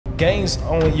gangs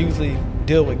only usually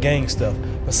deal with gang stuff,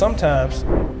 but sometimes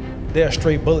there are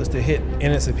stray bullets that hit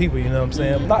innocent people, you know what I'm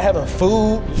saying? Not having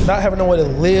food, not having nowhere to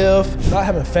live, not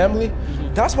having family.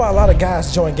 That's why a lot of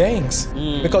guys join gangs,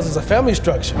 because it's a family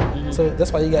structure. So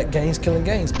that's why you got gangs killing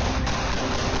gangs.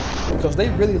 Because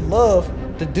they really love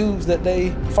the dudes that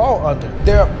they fall under.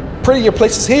 There are prettier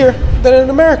places here than in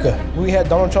America. When we had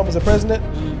Donald Trump as a president,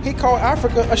 he called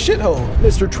Africa a shithole.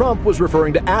 Mr. Trump was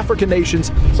referring to African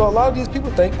nations. So a lot of these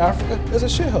people think Africa is a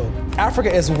shithole.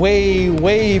 Africa is way,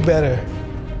 way better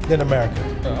than America.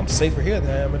 I'm safer here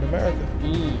than I am in America.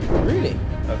 Really?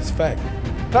 That's a fact.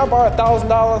 Can I borrow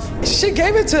 $1,000? She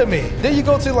gave it to me. Then you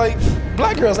go to like,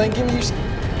 black girls ain't giving you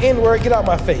N-word, get out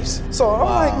my face. So I'm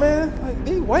like, man, like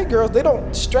these white girls, they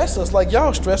don't stress us like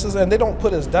y'all stress us, and they don't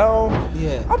put us down.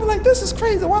 Yeah. I be like, this is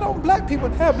crazy. Why don't black people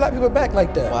have black people back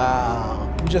like that? Wow.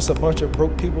 We're just a bunch of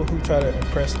broke people who try to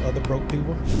impress other broke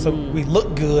people. So we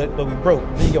look good, but we broke.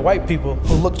 Then you get white people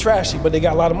who look trashy, but they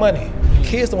got a lot of money.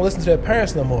 Kids don't listen to their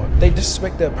parents no more. They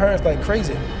disrespect their parents like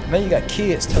crazy. Now you got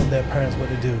kids telling their parents what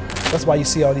to do. That's why you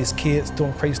see all these kids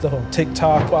doing crazy stuff on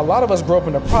TikTok. Well, a lot of us grew up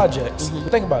in the projects.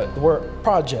 Think about it, the word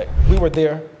project. We were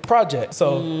there, project.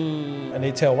 So, and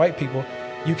they tell white people,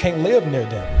 you can't live near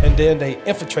them. And then they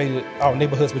infiltrated our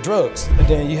neighborhoods with drugs. And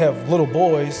then you have little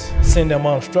boys seeing their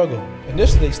mom struggle.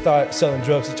 Initially, they start selling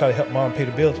drugs to try to help mom pay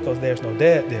the bills because there's no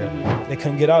dad there. They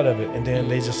couldn't get out of it. And then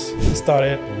they just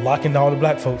started locking all the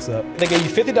black folks up. They gave you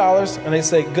 $50 and they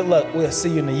say, good luck, we'll see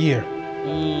you in a year.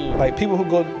 Like people who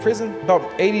go to prison, about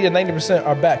 80 to 90%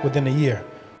 are back within a year.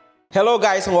 Hello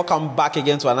guys, and welcome back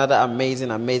again to another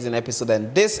amazing episode.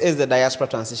 And this is the Diaspora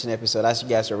Transition episode. As you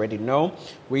guys already know,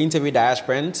 we interview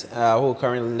diasporans who are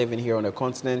currently living here on the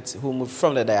continent, who moved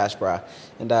from the diaspora.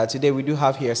 And today we do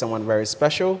have here someone very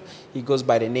special. He goes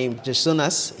by the name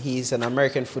Jonas. He's an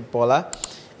American footballer.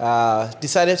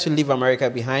 Decided to leave America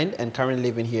behind and currently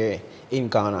living here in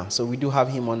Ghana. So we do have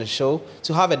him on the show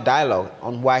to have a dialogue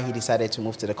on why he decided to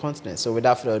move to the continent. So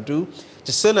without further ado,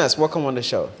 Jonas, welcome on the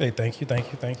show. Hey, thank you.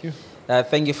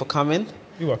 Thank you for coming.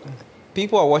 You're welcome.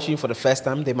 People are watching for the first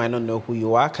time. They might not know who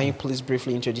you are. Can you please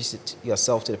briefly introduce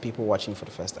yourself to the people watching for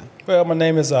the first time? Well, my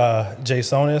name is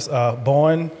Jonas.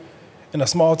 Born in a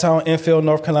small town, Enfield,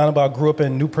 North Carolina, but I grew up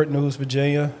in Newport News,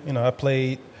 Virginia. You know, I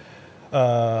played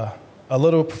a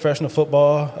little professional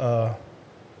football,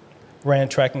 ran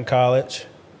track in college,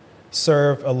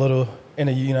 served a little in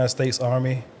the United States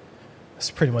Army. That's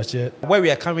pretty much it. Where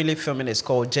we are currently filming is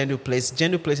called Gendu Place.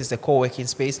 Gendu Place is a co-working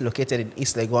space located in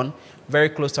East Legon, very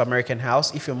close to American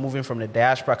House. If you're moving from the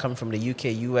diaspora, coming from the UK,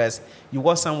 US, you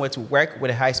want somewhere to work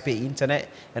with a high-speed internet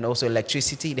and also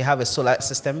electricity. They have a solar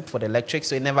system for the electric,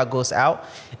 so it never goes out.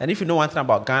 And if you know one thing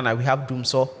about Ghana, we have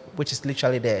Doomsaw, which is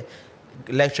literally the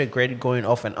electric grid going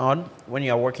off and on. When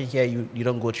you are working here, you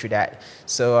don't go through that.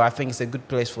 So I think it's a good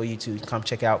place for you to come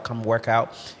check out, come work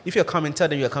out. If you're coming, tell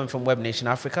them you're coming from Webnation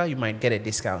Africa, you might get a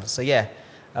discount. So yeah,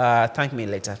 thank me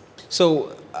later.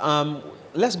 So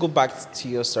let's go back to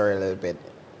your story a little bit.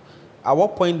 At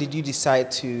what point did you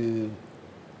decide to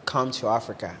come to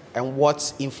Africa, and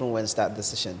what influenced that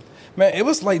decision? Man, it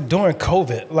was like during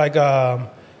COVID, like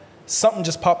something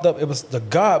just popped up. It was the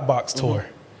God Box tour.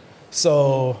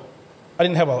 So I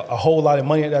didn't have a whole lot of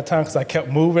money at that time because I kept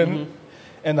moving.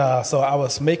 And so I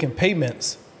was making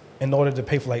payments in order to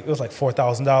pay for it was like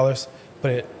 $4,000,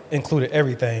 but it included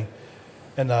everything.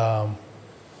 And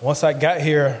once I got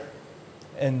here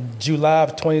in July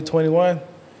of 2021,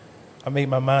 I made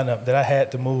my mind up that I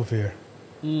had to move here.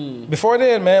 Before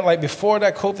then, man, like before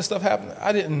that COVID stuff happened,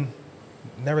 I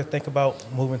never think about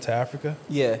moving to Africa.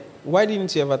 Yeah. Why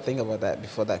didn't you ever think about that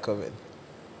before that COVID?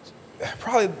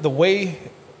 Probably the way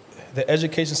the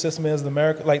education system is in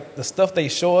America, like the stuff they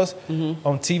show us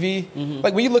on TV.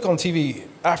 Like when you look on TV,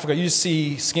 Africa, you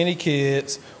see skinny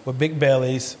kids with big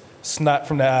bellies, snot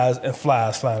from their eyes, and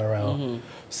flies flying around.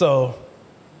 So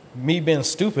me being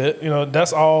stupid, you know,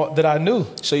 that's all that I knew.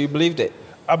 So you believed it?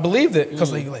 I believed it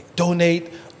because they like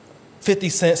donate 50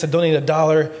 cents or donate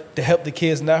 $1 to help the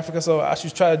kids in Africa. So I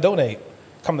should try to donate.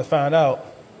 Come to find out,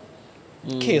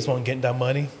 kids weren't getting that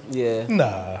money. Yeah.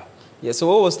 Nah. Yeah, so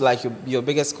what was like your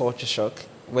biggest culture shock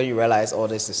when you realized all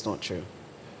this is not true?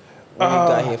 When you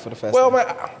got here for the first time? Man,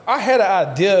 I had an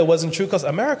idea it wasn't true because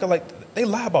America, like, they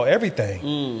lie about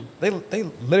everything. They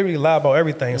literally lie about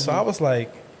everything. So I was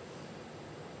like,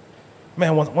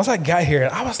 man, once I got here,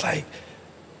 I was like,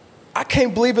 I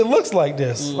can't believe it looks like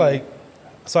this. Like,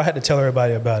 so I had to tell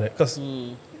everybody about it because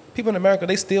people in America,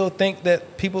 they still think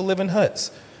that people live in huts.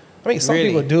 I mean, some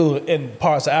people do in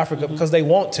parts of Africa because they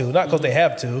want to, not because they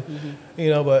have to, you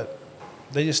know, but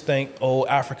they just think, oh,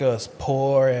 Africa is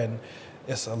poor and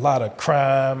it's a lot of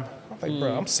crime. Like,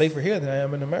 bro, I'm safer here than I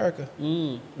am in America.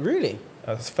 Really?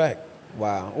 That's a fact.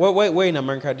 Wow. Where in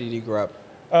America did you grow up?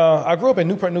 I grew up in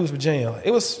Newport News, Virginia.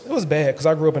 It was bad because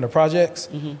I grew up in the projects,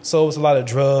 so it was a lot of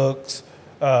drugs,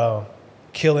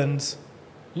 killings,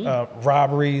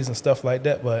 robberies, and stuff like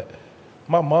that. But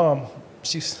my mom,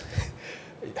 she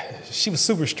was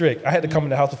super strict. I had to come in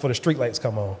the house before the street lights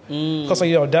come on. Because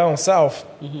down south,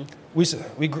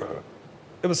 we grew.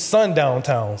 It was sundown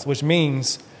towns, which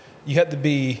means you had to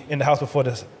be in the house before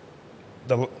it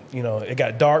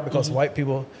got dark because white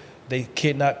people, they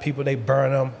kidnap people, they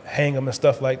burn them, hang them, and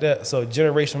stuff like that. So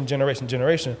generation,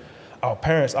 our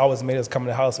parents always made us come in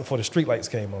the house before the street lights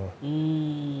came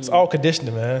on. It's all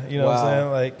conditioning, man. You know what I'm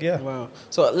saying? Like, yeah. Wow.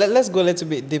 So let's go a little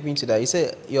bit deep into that. You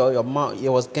said your mom, it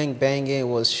was gang banging, it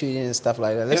was shooting and stuff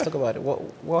like that. Let's talk about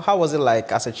it. How was it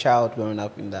like as a child growing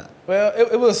up in that? Well,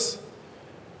 it was.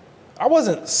 I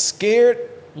wasn't scared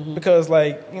because,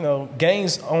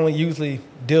 gangs only usually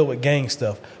deal with gang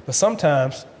stuff. But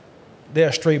sometimes there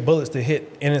are stray bullets to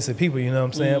hit innocent people, you know what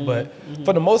I'm saying? But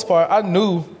for the most part, I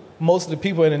knew most of the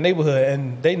people in the neighborhood,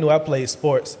 and they knew I played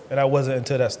sports, and I wasn't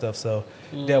into that stuff. So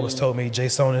Dad was told me, Jay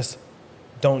Sonis,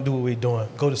 don't do what we're doing.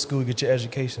 Go to school, get your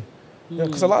education.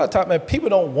 Because a lot of times, man, people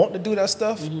don't want to do that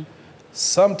stuff.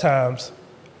 Sometimes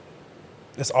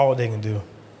it's all they can do.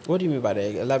 What do you mean by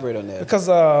that? Elaborate on that. Because,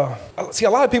 see,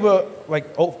 a lot of people,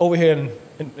 over here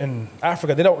in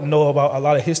Africa, they don't know about a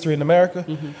lot of history in America.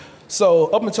 So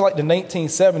up until, the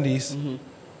 1970s,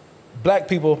 black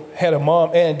people had a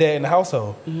mom and dad in the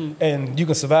household. And you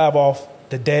can survive off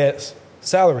the dad's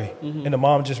salary. And the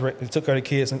mom just took care of the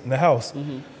kids in the house.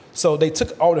 So they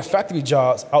took all the factory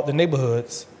jobs out the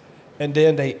neighborhoods, and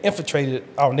then they infiltrated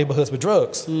our neighborhoods with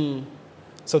drugs.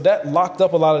 So that locked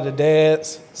up a lot of the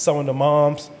dads, some of the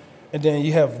moms, and then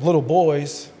you have little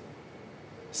boys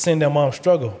seeing their mom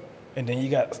struggle. And then you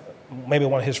got maybe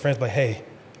one of his friends like, hey,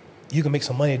 you can make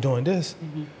some money doing this.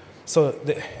 So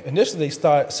initially they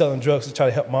started selling drugs to try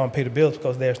to help mom pay the bills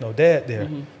because there's no dad there.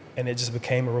 And it just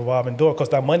became a revolving door because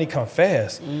that money come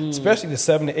fast, especially the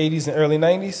 70s, 80s, and early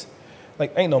 90s.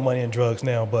 Like, ain't no money in drugs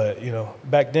now, but,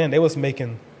 back then they was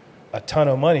making a ton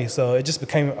of money. So it just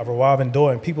became a revolving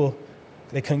door, and people,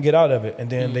 they couldn't get out of it. And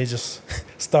then they just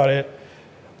started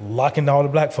locking all the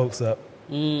black folks up.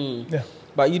 Yeah.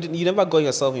 But you never got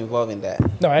yourself involved in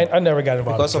that? No, I never got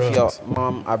involved because in drugs. Of your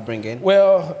mom upbringing?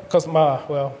 Well, because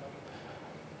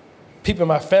people in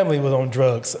my family was on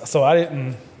drugs. So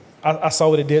I saw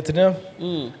what it did to them.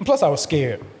 And plus I was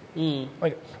scared.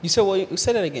 Like, you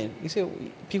said that again. You said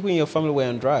people in your family were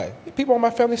on drugs. People in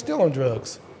my family still on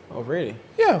drugs. Oh, really?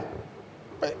 Yeah.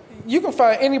 You can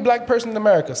find any black person in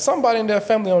America, somebody in their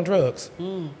family on drugs.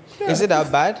 Yeah. Is it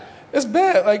that bad? It's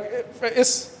bad. Like,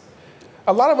 it's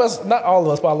a lot of us, not all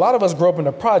of us, but a lot of us grew up in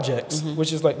the projects,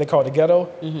 which is like they call it the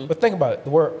ghetto. But think about it, the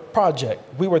word project.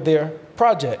 We were their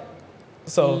project.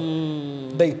 So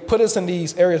they put us in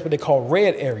these areas what they call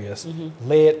red areas.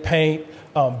 Lead paint,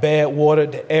 bad water,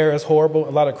 the air is horrible,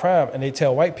 a lot of crime. And they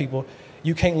tell white people,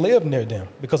 you can't live near them,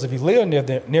 because if you live near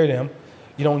them,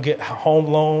 you don't get home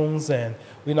loans, and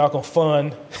we're not going to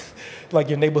fund like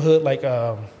your neighborhood, like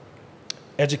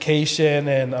education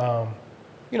and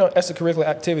extracurricular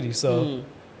activities. So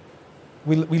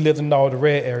we lived in all the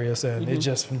red areas, and it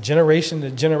just from generation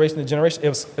to generation to generation,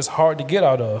 it's hard to get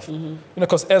out of.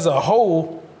 Because as a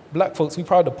whole, black folks, we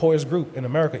probably the poorest group in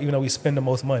America, even though we spend the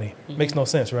most money. Makes no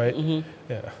sense, right?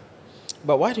 Yeah.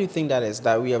 But why do you think that is,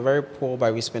 that we are very poor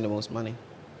but we spend the most money?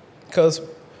 Because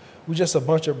we're just a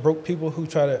bunch of broke people who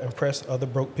try to impress other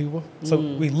broke people. So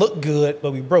we look good,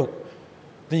 but we broke.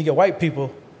 Then you get white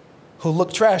people who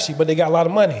look trashy, but they got a lot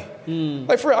of money.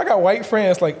 Like, for real, I got white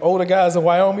friends, like older guys in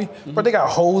Wyoming, but they got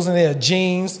holes in their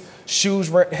jeans, shoes,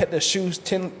 had their shoes,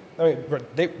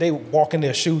 they walk in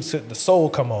their shoes till the sole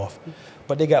come off.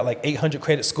 But they got like 800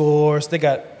 credit scores, they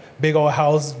got big old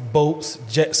houses, boats,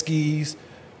 jet skis.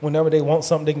 Whenever they want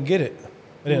something, they can get it.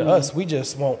 And then us, we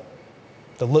just want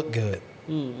to look good.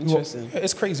 Interesting.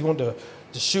 It's crazy. We want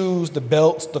the shoes, the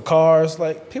belts, the cars.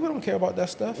 Like, people don't care about that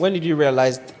stuff. When did you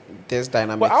realize there's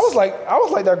dynamics? Well, I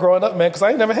was like that growing up, man, because I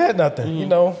ain't never had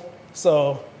nothing,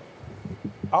 So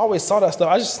I always saw that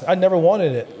stuff. I never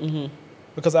wanted it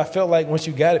because I felt like once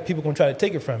you got it, people gonna try to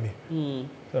take it from you.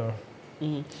 So.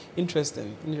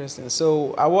 Interesting.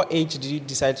 So, at what age did you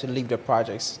decide to leave the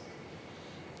projects?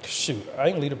 Shoot, I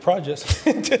didn't leave the projects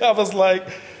until I was like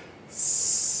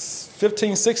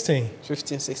 15, 16.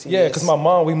 15, 16 Yeah, because my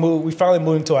mom, we finally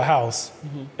moved into a house.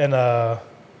 And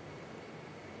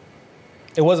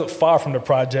it wasn't far from the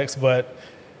projects, but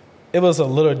it was a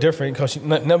little different because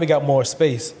now we got more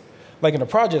space. Like in the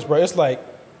projects, bro, it's like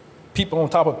people on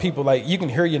top of people. Like, you can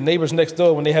hear your neighbors next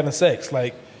door when they having sex.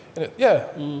 Like,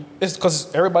 it's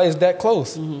because everybody's that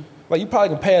close. Like, you probably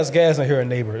can pass gas and hear a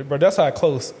neighbor, but that's how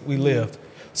close we lived.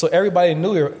 So everybody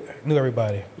knew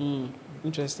everybody.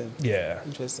 Interesting. Yeah.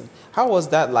 Interesting. How was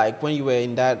that like when you were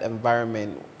in that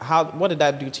environment? What did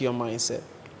that do to your mindset?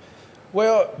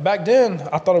 Well, back then,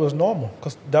 I thought it was normal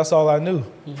because that's all I knew.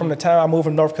 From the time I moved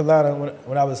from North Carolina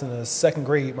when I was in the 2nd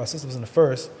grade, my sister was in the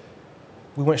 1st,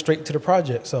 we went straight to the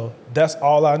project. So that's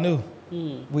all I knew.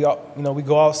 We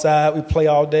go outside, we play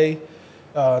all day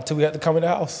until we had to come in the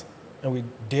house. And we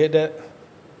did that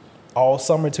all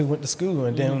summer until we went to school.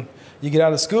 And then you get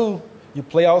out of school, you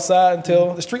play outside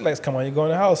until the street lights come on. You go in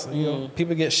the house. You know,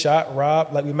 people get shot,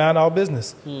 robbed. Like, we mind our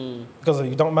business. Because if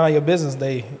you don't mind your business,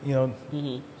 they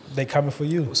coming for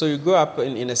you. So you grew up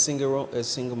in a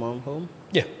single mom home?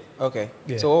 Yeah. Okay.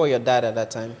 Yeah. So what was your dad at that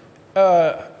time?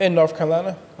 In North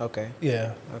Carolina. Okay.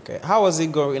 Yeah. Okay. How was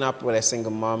it growing up with a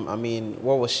single mom? I mean,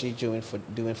 what was she doing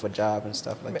for job and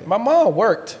stuff like that? My mom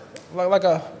worked. Like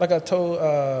I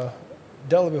told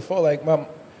Della before. Like,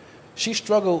 she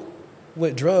struggled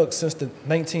with drugs since the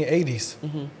 1980s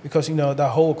because that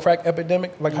whole crack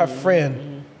epidemic. Like, her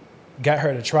friend got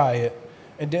her to try it,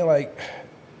 and then like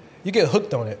you get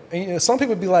hooked on it. And some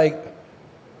people be like,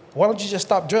 "Why don't you just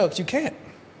stop drugs?" You can't.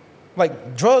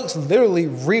 Like, drugs literally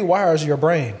rewires your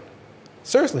brain.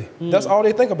 Seriously, that's all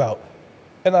they think about.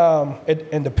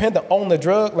 And depending on the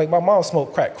drug, like, my mom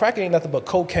smoked crack. Crack ain't nothing but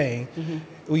cocaine.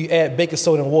 We add baking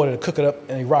soda and water to cook it up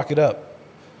and you rock it up.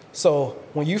 So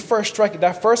when you first strike it,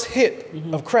 that first hit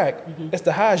of crack, it's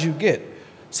the highs you get.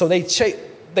 So they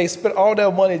spend all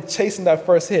their money chasing that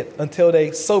first hit until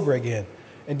they sober again.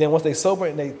 And then once they sober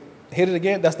and they hit it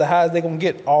again, that's the highs they're going to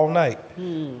get all night.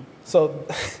 So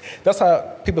that's how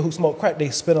people who smoke crack,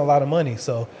 they spend a lot of money.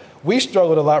 So we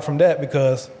struggled a lot from that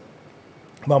because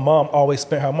my mom always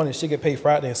spent her money. She'd get paid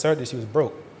Friday and Saturday, she was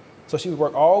broke. So she would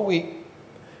work all week,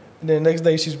 and then the next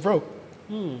day she's broke.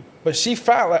 But she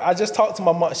finally, I just talked to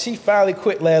my mom, she finally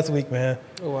quit last week, man.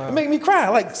 Oh, wow. It made me cry,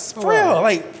 like, for real.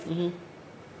 Like,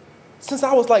 since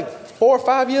I was like 4 or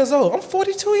 5 years old. I'm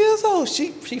 42 years old.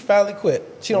 She finally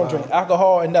quit. She don't drink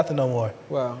alcohol and nothing no more.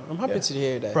 Wow, I'm happy to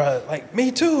hear that. Bruh, like,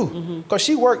 me too. Because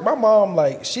she worked, my mom,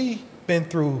 like, she been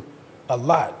through a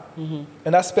lot.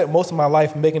 And I spent most of my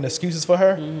life making excuses for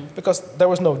her because there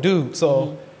was no dude.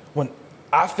 So when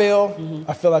I failed,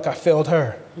 I feel like I failed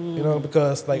her,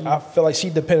 because like I feel like she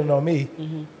depended on me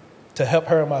to help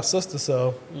her and my sister.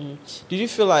 So, did you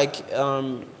feel like,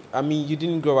 I mean, you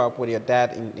didn't grow up with your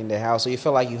dad in the house, so you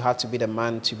felt like you had to be the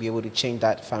man to be able to change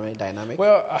that family dynamic?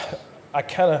 Well, I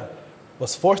kind of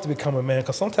was forced to become a man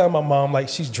because sometimes my mom, like,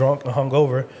 she's drunk and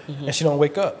hungover and she don't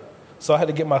wake up. So I had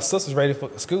to get my sisters ready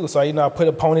for school. So, I put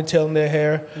a ponytail in their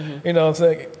hair, you know what I'm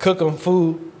saying, cook them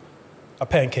food. A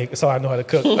pancake, that's all I know how to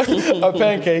cook. A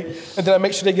pancake, and then I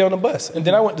make sure they get on the bus. And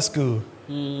then I went to school.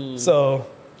 So,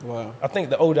 wow. I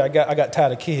think the older I got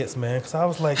tired of kids, man, because I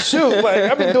was like, shoot, like,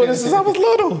 I've been doing this since I was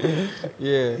little.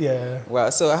 Yeah.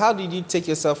 Wow. So how did you take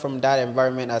yourself from that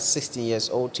environment at 16 years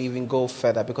old to even go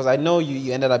further? Because I know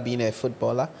you ended up being a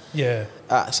footballer. Yeah.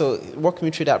 So walk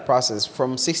me through that process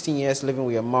from 16 years living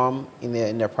with your mom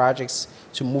in the projects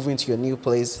to moving to your new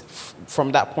place.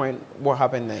 From that point, what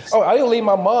happened next? Oh, I didn't leave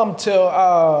my mom till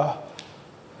I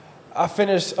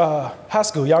finished high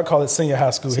school. Y'all call it senior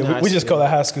high school here. We just call it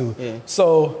high school. Yeah.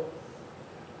 So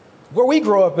where we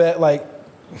grew up at, like,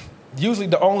 usually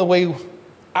the only way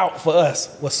out for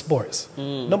us was sports.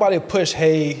 Nobody pushed,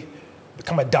 hey,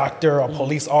 become a doctor or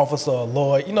police officer or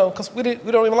lawyer, because we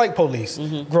don't even like police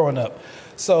growing up.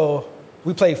 So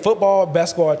we played football,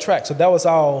 basketball, track. So that was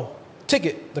our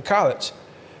ticket to college.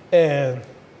 And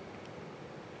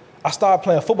I started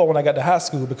playing football when I got to high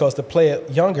school because to play it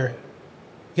younger,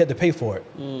 you had to pay for it.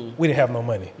 We didn't have no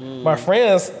money. My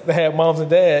friends that had moms and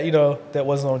dads, that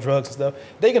wasn't on drugs and stuff,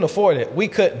 they can afford it. We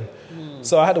couldn't.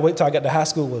 So I had to wait till I got to high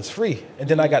school, it was free. And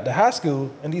then I got to high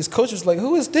school, and these coaches were like,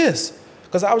 who is this?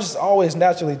 Because I was just always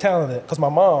naturally talented, because my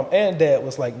mom and dad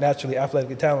was like naturally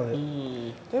athletically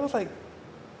talented. They was like,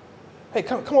 hey,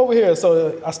 come over here.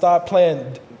 So I started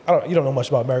playing, you don't know much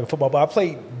about American football, but I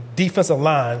played defensive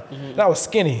line, and I was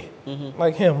skinny,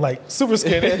 like him, like super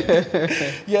skinny.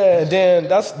 Yeah, and then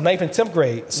that's 9th and 10th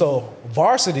grade. So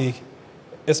varsity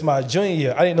is my junior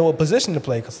year. I didn't know what position to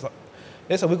play because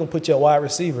they said, we're going to put you a wide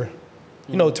receiver.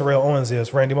 You know who Terrell Owens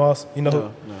is, Randy Moss? You know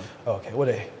who? No. Okay, what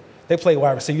they play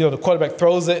wide receiver. The quarterback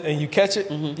throws it and you catch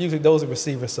it. Usually those are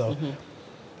receivers. So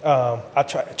I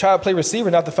tried to play receiver,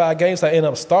 and after 5 games, I ended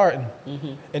up starting.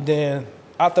 And then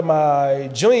after my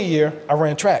junior year, I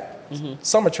ran track.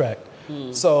 Summer track.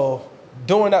 So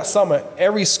during that summer,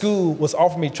 every school was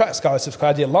offering me track scholarships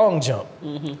because I did long jump.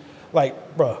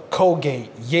 Like, bro, Colgate,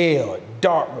 Yale,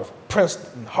 Dartmouth,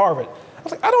 Princeton, Harvard. I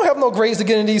was like, I don't have no grades to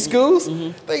get in these schools.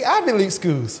 They Ivy League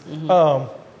schools.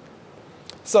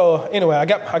 So anyway, I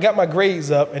got my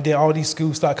grades up, and then all these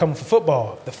schools started coming for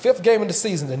football. The 5th game of the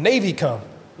season, the Navy come.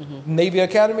 Navy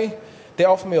Academy, they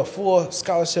offered me a full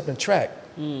scholarship in track.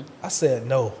 I said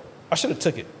no. I should have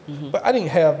took it. But I didn't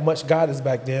have much guidance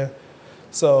back then.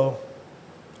 So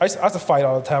I used to fight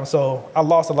all the time. So I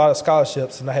lost a lot of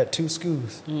scholarships, and I had 2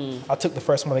 schools. I took the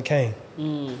first one that came.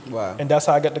 Wow. And that's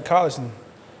how I got to college. And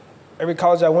every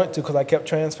college I went to, because I kept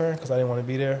transferring, because I didn't want to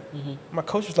be there, my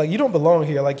coach was like, you don't belong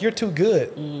here. Like, you're too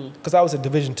good. Because I was at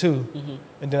Division II,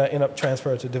 and then I ended up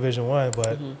transferring to Division I.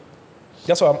 But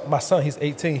that's why my son, he's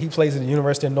 18. He plays at the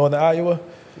University of Northern Iowa.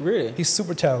 Really? He's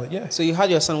super talented, yeah. So you had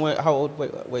your son, how old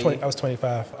were you? I was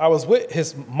 25. I was with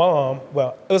his mom.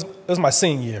 Well, it was my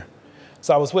senior year.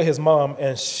 So I was with his mom,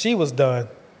 and she was done.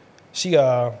 She's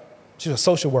a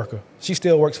social worker. She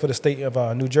still works for the state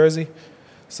of New Jersey.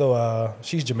 So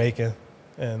she's Jamaican,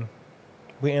 and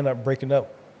we ended up breaking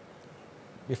up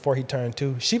before he turned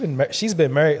 2. She's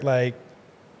been married like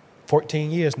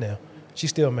 14 years now. She's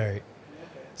still married.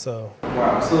 So.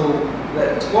 Wow. So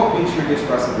walk me through this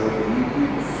process.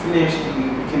 You finished,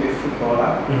 you became a footballer.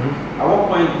 At what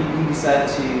point did you decide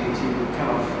to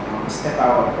kind of step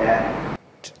out of that?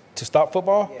 To stop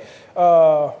football?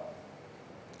 Yeah.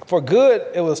 For good,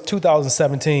 it was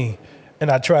 2017.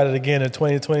 And I tried it again in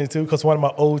 2022 because one of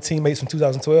my old teammates from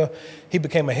 2012, he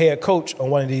became a head coach on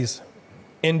one of these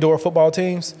indoor football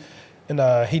teams, and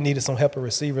he needed some help at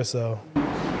receiver. So.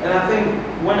 And I think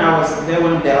when I was there,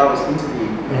 when I was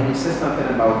interviewing, and you said something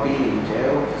about being in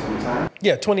jail for some time.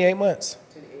 Yeah, 28 months.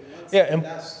 28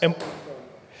 months. Yeah, and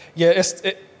yeah,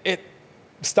 it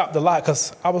stopped a lot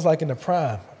because I was like in the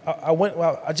prime.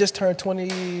 I just turned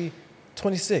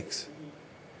 26.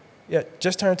 Yeah,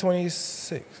 just turned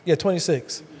 26. Yeah,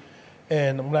 26.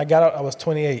 And when I got out, I was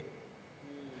 28.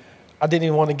 I didn't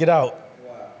even want to get out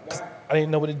because I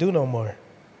didn't know what to do no more.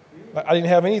 Like, I didn't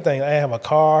have anything. I didn't have a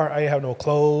car. I didn't have no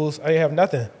clothes. I didn't have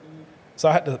nothing. So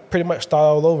I had to pretty much start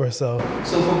all over. So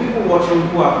for people watching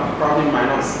who probably might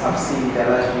not have seen that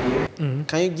last video,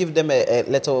 can you give them a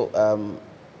little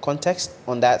context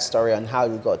on that story and how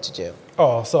you got to jail?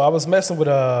 Oh, so I was messing with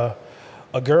a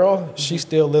girl. She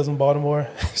still lives in Baltimore.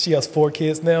 She has 4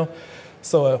 kids now.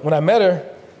 So when I met her,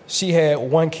 she had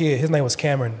 1 kid. His name was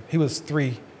Cameron. He was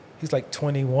 3. He's like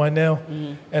 21 now.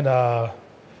 And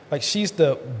like, she's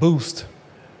the boost.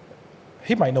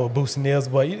 He might know what boosting is,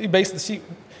 but basically she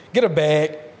get a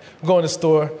bag, go in the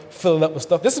store, fill it up with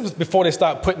stuff. This was before they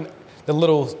started putting the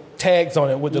little tags on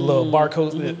it with the little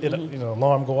barcodes,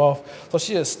 alarm go off. So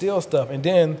she just steal stuff, and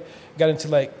then got into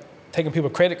like taking people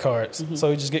credit cards.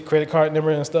 So you just get credit card number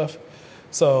and stuff.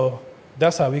 So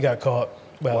that's how we got caught.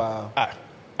 Well, wow.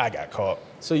 I got caught.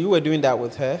 So you were doing that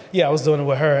with her? Yeah, I was doing it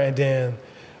with her, and then.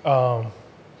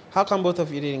 How come both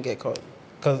of you didn't get caught?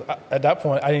 Because at that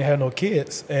point, I didn't have no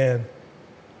kids, and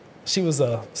she was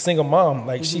a single mom.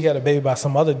 Like, she had a baby by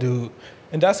some other dude,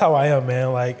 and that's how I am,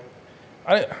 man. Like,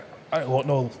 I didn't want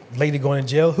no lady going in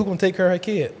jail. Who gonna take care of her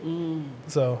kid?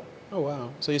 So. Oh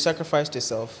wow! So you sacrificed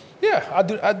yourself? Yeah, I've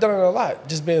done it a lot.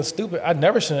 Just being stupid. I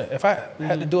never should. If I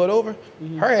had to do it over,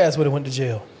 her ass would have went to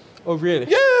jail. Oh really?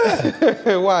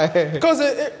 Yeah. Why? Because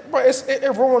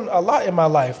it ruined a lot in my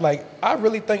life. Like, I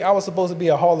really think I was supposed to be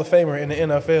a Hall of Famer in the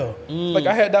NFL. Like,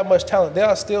 I had that much talent. There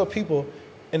are still people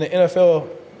in the NFL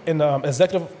in the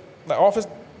executive office.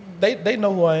 They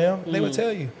know who I am. They would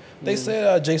tell you. They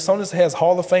said Jay Sonis has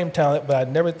Hall of Fame talent, but I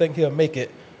never think he'll make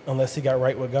it unless he got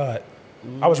right with God.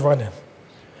 I was running.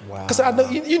 Wow. Because I know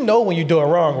you know when you're doing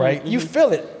wrong, right? You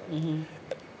feel it.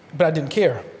 But I didn't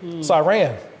care. So I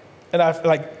ran. And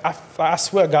I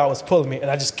swear God was pulling me,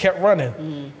 and I just kept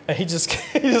running. And he just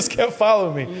kept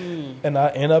following me. And I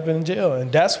ended up in jail.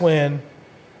 And that's when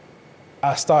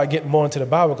I started getting more into the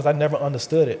Bible, because I never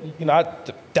understood it. You know,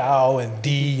 thou and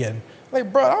thee, and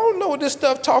like, bro, I don't know what this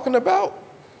stuff talking about.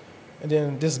 And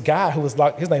then this guy who was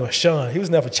like, his name was Sean. He was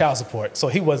never child support, so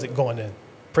he wasn't going to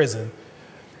prison.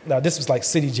 Now, this was like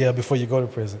city jail before you go to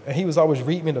prison. And he was always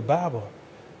reading me the Bible.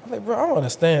 I was like, bro, I don't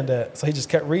understand that. So he just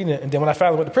kept reading it. And then when I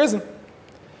finally went to prison,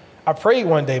 I prayed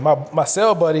one day. My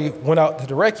cell buddy went out to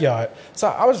the rec yard. So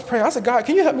I was just praying. I said, God,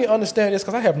 can you help me understand this?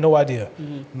 Because I have no idea.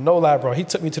 No lie, bro. He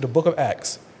took me to the book of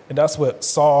Acts. And that's what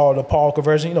Saul, the Paul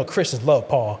conversion. You know, Christians love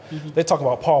Paul. They talk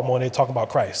about Paul more than they talk about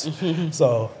Christ.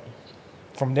 So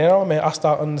from there on, man, I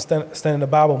started understanding the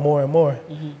Bible more and more.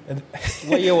 And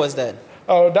what year was that?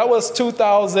 That was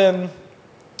 2000.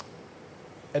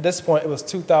 At this point, it was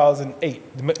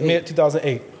 2008, mid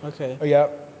 2008. Okay. Yeah,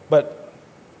 but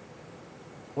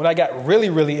when I got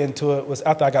really into it was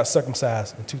after I got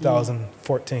circumcised in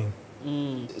 2014.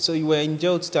 So you were in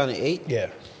jail 2008? Yeah.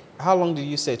 How long did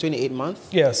you stay? 28 months?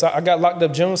 Yeah, so I got locked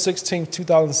up June 16,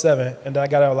 2007, and then I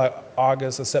got out like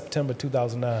August or September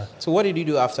 2009. So what did you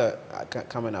do after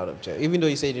coming out of jail? Even though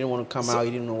you said you didn't want to come out,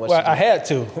 you didn't know what to do. I had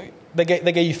to. They gave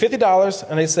you $50,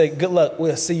 and they say, good luck,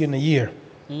 we'll see you in a year.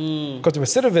 Because the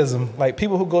recidivism, like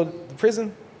people who go to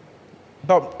prison,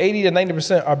 about 80 to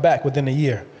 90% are back within a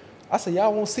year. I said,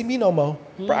 y'all won't see me no more.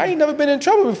 Bro, I ain't never been in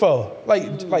trouble before.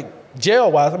 Like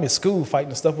jail-wise, I mean school fighting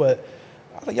and stuff, but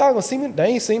I was like, y'all gonna see me? They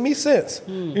ain't seen me since,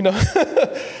 you know?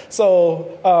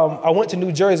 So I went to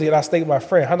New Jersey and I stayed with my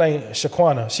friend. Her name is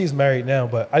Shaquana. She's married now,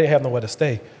 but I didn't have nowhere to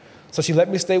stay. So she let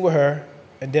me stay with her,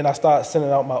 and then I started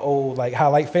sending out my old like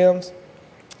highlight films.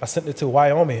 I sent it to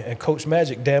Wyoming, and Coach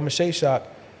Magic, Dan Shot,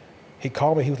 he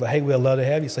called me. He was like, hey, we'd love to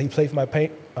have you. So he paid for my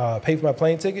plane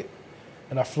ticket,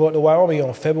 and I flew out to Wyoming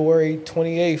on February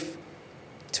 28th,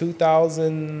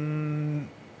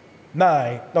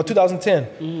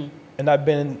 2010. And I've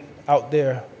been out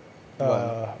there,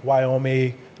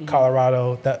 Wyoming,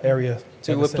 Colorado, that area.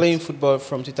 So you were playing football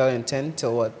from 2010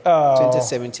 till what?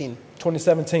 2017?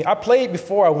 2017. I played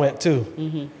before I went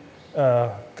too.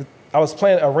 I was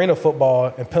playing arena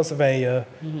football in Pennsylvania,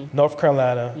 North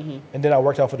Carolina, and then I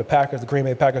worked out for the Packers, the Green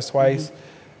Bay Packers twice,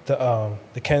 the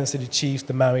Kansas City Chiefs,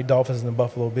 the Miami Dolphins, and the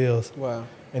Buffalo Bills. Wow.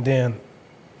 And then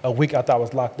a week after I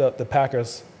was locked up, the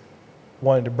Packers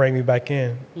wanted to bring me back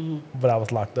in, but I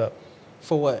was locked up.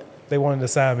 For what? They wanted to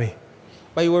sign me.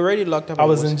 But you were already locked up? I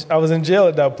was in jail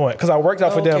at that point because I worked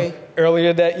out for them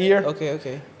earlier that year.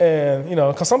 Okay. And, you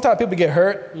know, because sometimes people get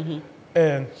hurt.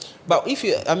 But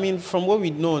from what we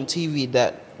know on TV,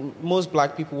 that most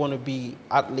black people want to be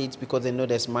athletes because they know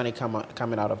there's money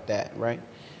coming out of that, right?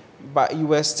 But you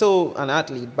were still an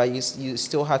athlete, but you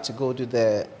still had to go to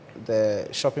the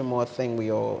shopping mall thing with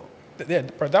your... Yeah,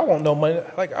 bro, that wasn't no money.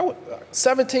 Like,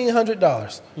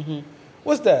 $1,700.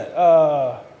 What's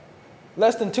that?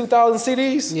 Less than 2,000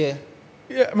 CDs? Yeah.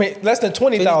 Yeah, I mean, less than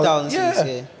 20,000.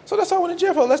 Yeah. So that's all I went to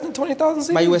jail for, less than 20,000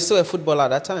 CDs. But you were still a footballer at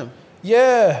that time?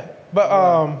 Yeah,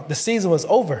 but the season was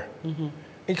over.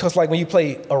 Because like when you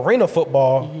play arena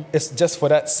football, it's just for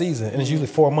that season, and it's usually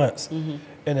 4 months. And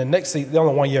the next season, they're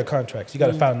only 1 year contracts. You got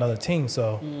to find another team,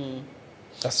 so...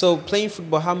 So playing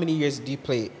football, how many years did you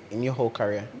play in your whole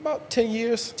career? About 10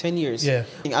 years. 10 years? Yeah.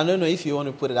 I don't know if you want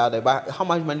to put it out there, but how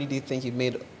much money do you think you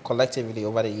made collectively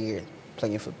over the year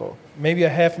playing football? Maybe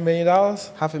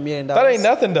 $500,000. $500,000? That ain't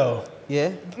nothing, though.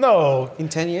 Yeah? No. In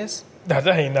 10 years? That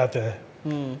ain't nothing.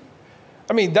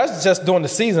 I mean, that's just during the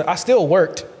season. I still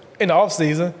worked in the off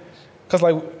season. Because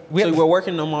like you were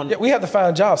working no more? Yeah, we had to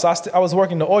find jobs. So I was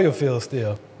working in the oil field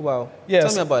still. Wow. Yeah.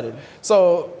 Tell me about it.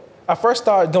 So I first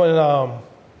started doing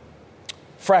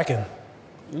fracking.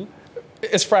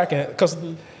 It's fracking because,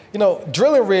 you know,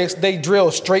 drilling rigs, they drill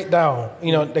straight down.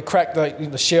 You know, they crack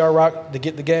the shale rock to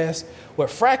get the gas. With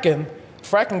fracking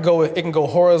it can go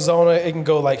horizontal, it can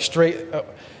go like straight.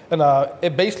 And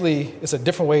it basically, it's a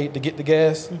different way to get the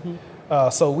gas.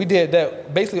 So we did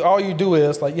that. Basically, all you do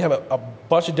is like you have a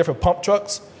bunch of different pump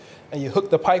trucks and you hook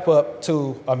the pipe up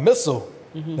to a missile.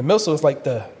 The missile is like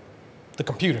the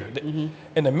computer.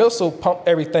 And the missile pump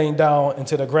everything down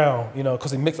into the ground, you know,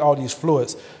 because it mix all these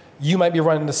fluids. You might be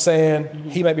running the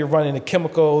sand, he might be running the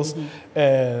chemicals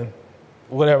and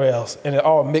whatever else. And it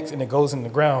all mixed and it goes in the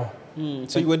ground.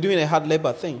 So you were doing a hard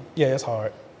labor thing? Yeah, it's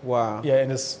hard. Wow. Yeah,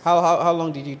 and it's... How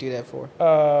long did you do that for?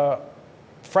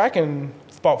 Fracking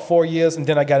about 4 years, and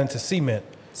then I got into cement.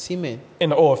 Cement?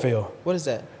 In the oil field. What is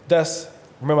that?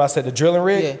 Remember I said the drilling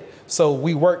rig? Yeah. So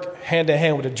we work hand in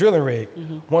hand with the drilling rig.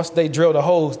 Once they drill the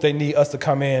holes, they need us to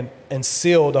come in and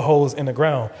seal the holes in the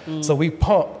ground. So we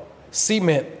pump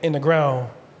cement in the ground,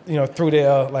 you know, through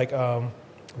their like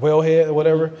wellhead or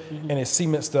whatever, and it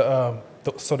cements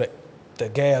so that the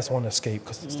gas won't escape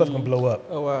because stuff can blow up.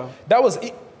 Oh wow!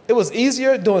 It was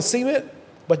easier doing cement,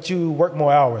 but you work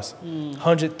more hours,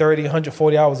 130,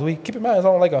 140 hours a week. Keep in mind, it's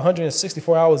only like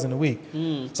 164 hours in a week.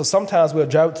 So sometimes we'll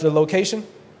drive to the location.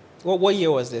 What year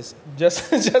was this?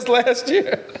 Just last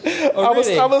year. Oh,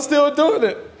 really? I was still doing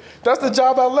it. That's the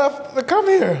job I left to come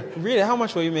here. Really? How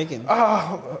much were you making?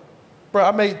 Bro,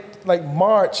 I made like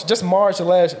March of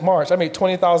last March. I made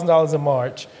 $20,000 in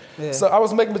March. Yeah. So I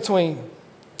was making between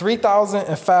 $3,000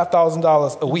 and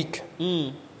 $5,000 a week.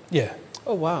 Yeah.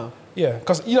 Oh wow. Yeah,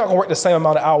 because you're not gonna work the same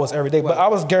amount of hours every day, but I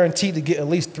was guaranteed to get at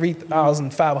least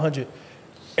 $3,500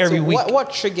 every week.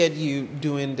 What triggered you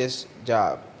doing this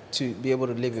job to be able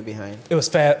to leave it behind? It was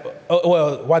fat.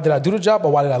 Well, why did I do the job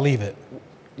or why did I leave it?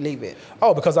 leave it?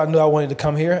 Oh, because I knew I wanted to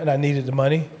come here and I needed the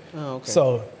money. Oh, okay.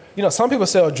 So, you know, some people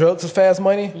sell drugs for fast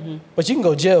money, but you can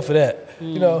go to jail for that,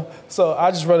 you know? So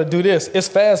I just rather do this. It's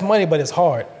fast money, but it's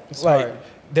hard. It's hard.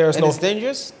 There's and no, it's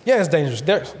dangerous? Yeah, it's dangerous.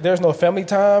 There's no family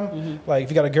time. Like, if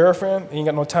you got a girlfriend, you ain't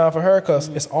got no time for her because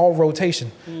it's all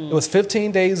rotation. It was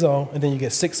 15 days on, and then you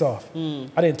get 6 off.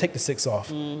 I didn't take the 6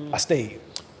 off. I stayed.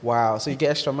 Wow, so you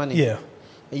get extra money? Yeah.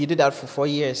 And you did that for 4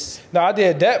 years? No, I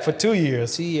did that for 2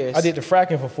 years. 2 years. I did the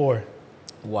fracking for 4.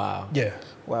 Wow. Yeah.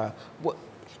 Wow.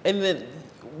 And then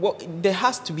there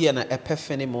has to be an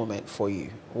epiphany moment for you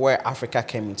where Africa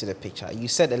came into the picture. You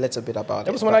said a little bit about it.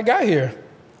 That was when I got here.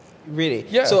 Really?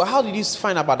 Yeah. So how did you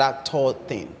find out about that tour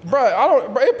thing?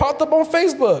 Bro, it popped up on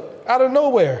Facebook out of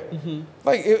nowhere.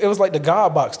 Like, it was like the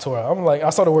God box tour. I'm like, I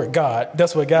saw the word God.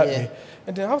 That's what got me.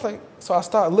 And then I was like, so I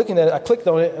started looking at it. I clicked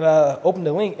on it and I opened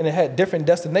the link and it had different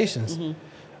destinations.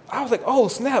 I was like, oh,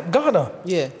 snap, Ghana.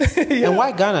 Yeah. Yeah. And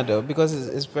why Ghana, though? Because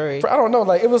it's very... I don't know.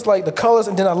 Like, it was like the colors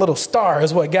and then a little star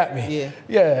is what got me. Yeah.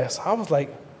 Yeah. So I was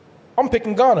like, I'm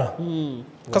picking Ghana.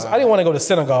 Because I didn't want to go to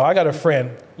Senegal. I got a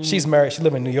friend. She's married. She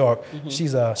lives in New York.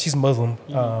 She's Muslim.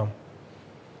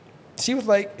 She was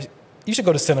like, you should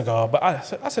go to Senegal. But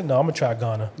I said, no, I'm going to try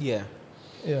Ghana. Yeah.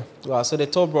 Yeah. Wow. So the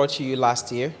tour brought you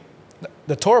last year?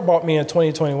 The tour brought me in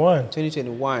 2021.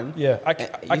 2021? Yeah.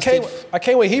 I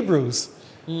came with Hebrews.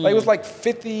 Like, it was like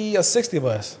 50 or 60 of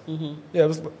us. Yeah.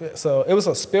 It was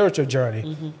a spiritual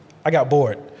journey. I got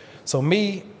bored. So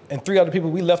me and 3 other people,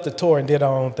 we left the tour and did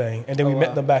our own thing. And then we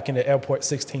met them back in the airport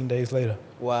 16 days later.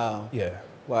 Wow. Yeah.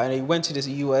 Wow. And you went to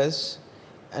the U.S.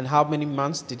 And how many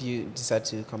months did you decide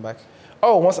to come back?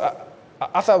 Oh, once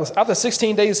I thought it was after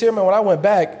 16 days here, man. When I went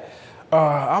back,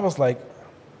 I was like,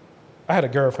 I had a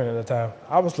girlfriend at the time.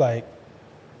 I was like,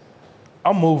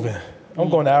 I'm moving. I'm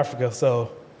going to Africa.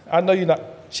 So I know you're not.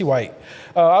 She white.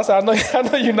 I said, I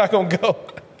know you're not gonna go.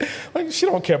 Like, she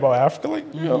don't care about Africa.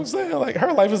 Like, you know what I'm saying? Like,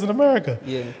 her life is in America.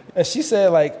 Yeah. And she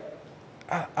said, like,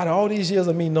 out of all these years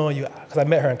of me knowing you, because I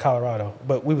met her in Colorado,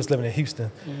 but we was living in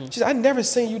Houston. She said, I never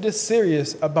seen you this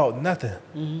serious about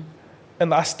nothing.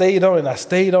 And I stayed on it, and I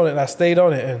stayed on it, and I stayed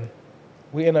on it, and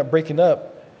we ended up breaking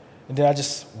up. And then I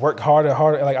just worked harder and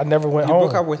harder. Like, I never went home. You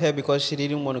broke up with her because she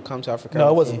didn't want to come to Africa? No,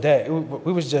 it wasn't that.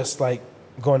 We was just, like,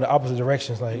 going the opposite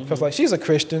directions. Like, because, like, she's a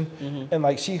Christian, and,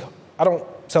 like, I don't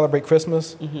celebrate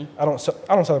Christmas. I don't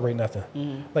celebrate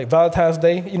nothing. Like, Valentine's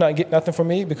Day, you not get nothing from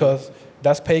me because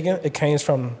that's pagan. It came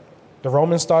from the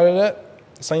Romans started that.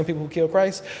 The same people who killed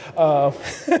Christ.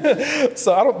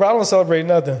 So I don't celebrate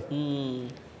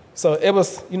nothing. So it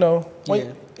was, you know,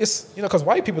 it's, you know, because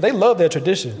white people, they love their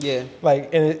tradition. Yeah.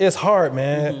 Like, and it's hard,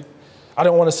 man. I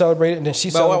don't want to celebrate it, and then she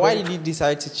celebrated. But why did you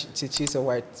decide to choose a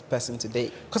white person to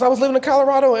date? Because I was living in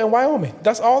Colorado and Wyoming.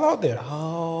 That's all out there.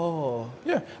 Oh.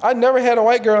 Yeah. I never had a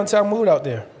white girl until I moved out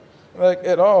there. Like,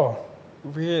 at all.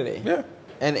 Really? Yeah.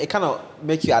 And it kind of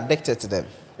make you addicted to them.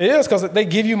 It is, because they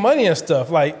give you money and stuff.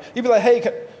 Like, you'd be like, hey,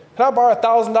 can I borrow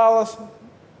 $1,000?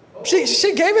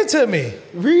 She gave it to me.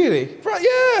 Really? Bro,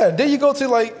 yeah. Then you go to,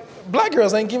 like, black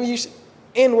girls ain't giving you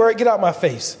N-word, get out my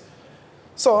face.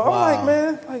 So I'm like,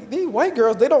 man, like, these white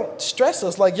girls, they don't stress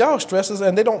us like y'all stress us,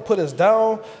 and they don't put us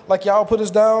down like y'all put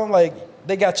us down. Like,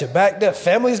 they got your back. Their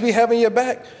families be having your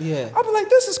back. Yeah. I be like,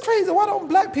 this is crazy. Why don't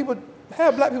black people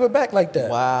have black people back like that?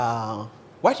 Wow.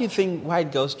 Why do you think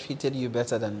white girls treated you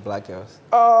better than black girls?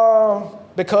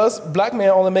 Because black men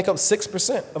only make up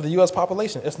 6% of the U.S.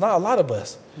 population. It's not a lot of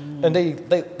us. And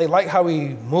they like how we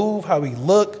move, how we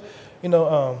look, you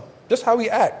know, just how we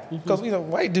act. Because, you know,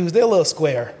 white dudes, they're a little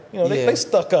square. You know, they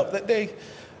stuck up.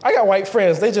 I got white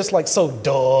friends, they just like so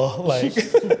dull. Like,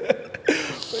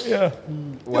 yeah.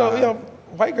 Wow. You know,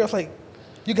 white girls like,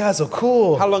 you guys are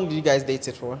cool. How long did you guys date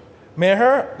it for? Me and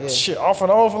her? Yeah. Shit, off and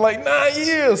on for like 9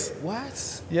 years.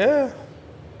 What? Yeah.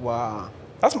 Wow.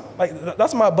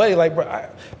 That's my buddy. Like, bro,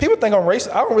 people think I'm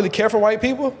racist. I don't really care for white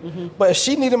people, but if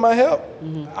she needed my help,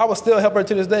 I would still help her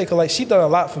to this day. Cause like, she done a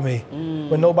lot for me.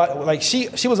 When nobody, like, she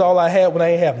was all I had when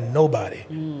I didn't have nobody.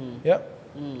 Yep.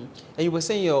 And you were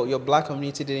saying your black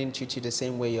community didn't treat you the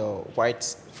same way your white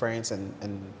friends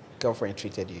and girlfriend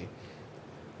treated you.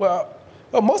 Well,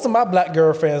 most of my black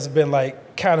girlfriends have been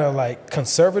like kind of like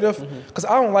conservative, because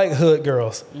I don't like hood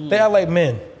girls. They are like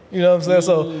men. You know what I'm saying?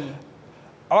 So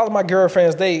all of my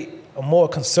girlfriends, they are more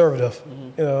conservative,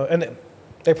 you know, and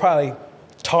they probably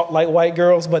talk like white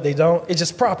girls, but they don't. It's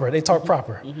just proper. They talk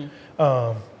proper.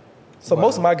 So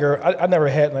most of my girls, I never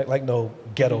had like no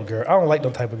ghetto girl. I don't like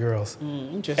them type of girls.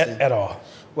 Interesting. At all.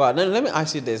 Well, then let me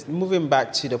ask you this. Moving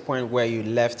back to the point where you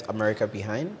left America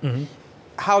behind,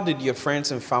 how did your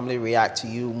friends and family react to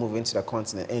you moving to the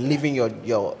continent and leaving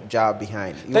your job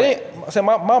behind?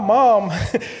 My mom,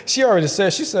 she already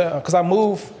said, because I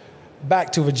moved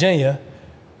back to Virginia,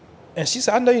 and she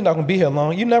said, I know you're not going to be here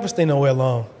long. You never stay nowhere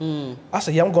long. I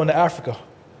said, yeah, I'm going to Africa.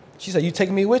 She said, you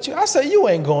taking me with you? I said, you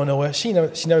ain't going nowhere. She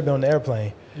never been on the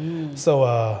airplane.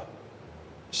 So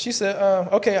she said,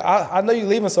 okay, I know you're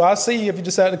leaving, so I'll see you if you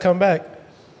decide to come back.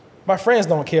 My friends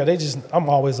don't care. I'm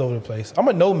always over the place. I'm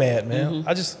a nomad, man.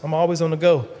 I'm always on the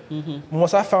go.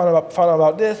 Once I found out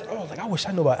about this, I was like, I wish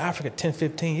I knew about Africa 10,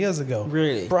 15 years ago.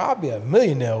 Really? Bro, I'd be a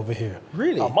millionaire over here.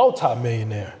 Really? A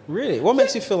multi-millionaire. Really? What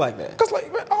makes you feel like that? Because,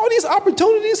 like, man, all these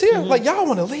opportunities here, like, y'all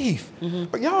want to leave.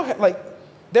 But y'all,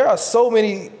 there are so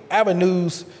many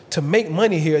avenues to make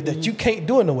money here that you can't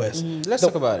do in the West. Let's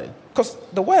talk about it. Because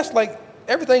the West, like,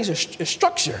 everything's a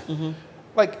structure.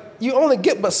 Like, you only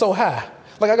get but so high.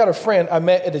 Like, I got a friend I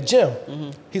met at the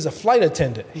gym. He's a flight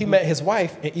attendant. He met his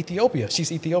wife in Ethiopia.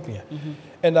 She's Ethiopian.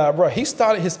 And, bro, he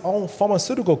started his own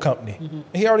pharmaceutical company.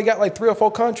 He already got like 3 or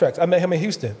 4 contracts. I met him in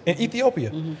Houston, in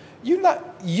Ethiopia.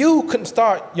 You couldn't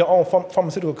start your own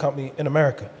pharmaceutical company in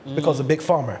America because of Big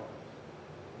Pharma.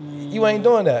 You ain't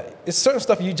doing that. It's certain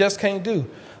stuff you just can't do.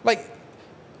 Like,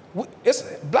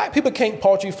 black people can't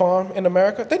poultry farm in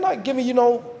America. They're not giving you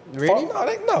no... Really?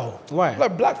 No. Why?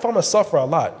 Like, black farmers suffer a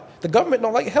lot. The government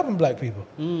don't like helping black people.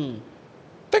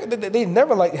 They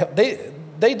never like help. They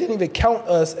didn't even count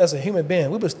us as a human being.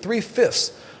 We was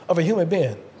 3/5 of a human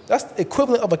being. That's the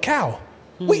equivalent of a cow.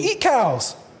 We eat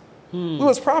cows. We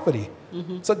was property.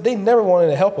 So they never wanted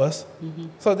to help us.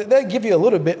 So they give you a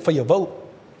little bit for your vote,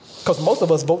 because most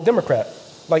of us vote Democrat,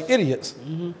 like idiots.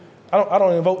 I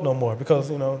don't even vote no more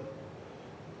because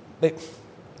they.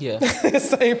 Yeah.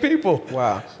 Same people.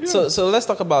 Wow. Yeah. So let's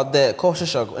talk about the culture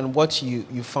shock and what you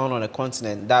found on the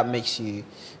continent that makes you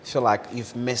feel like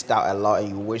you've missed out a lot and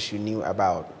you wish you knew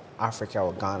about Africa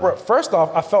or Ghana. Well, first off,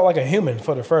 I felt like a human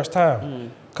for the first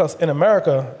time. Because in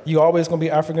America, you're always going to be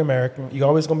African American. You're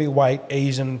always going to be white,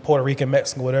 Asian, Puerto Rican,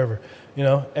 Mexican, whatever.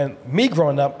 And me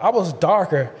growing up, I was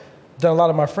darker than a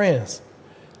lot of my friends.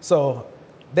 So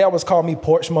they always called me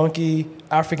porch monkey,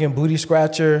 African booty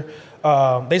scratcher.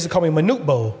 They used to call me Manuk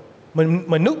Bowl.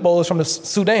 Manuk Bowl is from the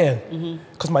Sudan,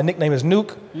 because my nickname is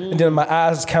Nuke, and then my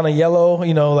eyes is kind of yellow,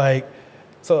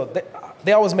 so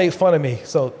they always made fun of me.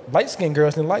 So light-skinned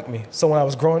girls didn't like me. So when I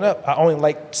was growing up, I only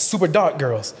liked super dark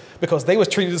girls because they was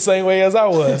treated the same way as I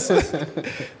was.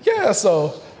 Yeah,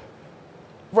 so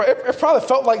it probably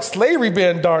felt like slavery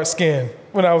being dark-skinned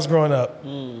when I was growing up.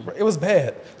 It was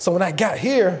bad. So when I got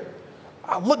here,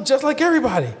 I looked just like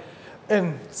everybody.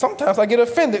 And sometimes I get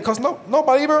offended because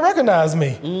nobody even recognized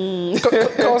me.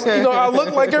 Because, I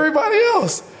look like everybody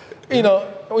else.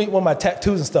 When my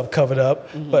tattoos and stuff covered up.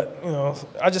 But,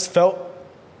 I just felt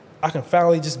I can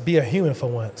finally just be a human for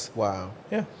once. Wow.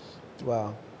 Yeah.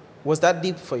 Wow. Was that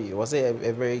deep for you? Was it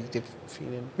a very deep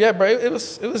feeling? Yeah, bro. It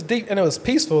was deep and it was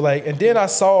peaceful. And then I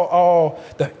saw all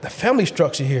the family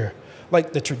structure here.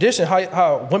 Like the tradition,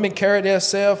 how women carry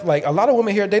themselves. Like a lot of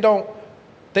women here, they don't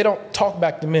talk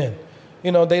back to men.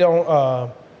 They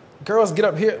don't, girls get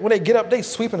up here, when they get up, they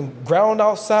sweeping the ground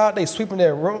outside, they sweeping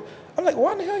their room. I'm like,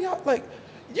 why the hell y'all,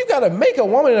 you gotta make a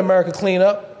woman in America clean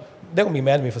up. They're gonna be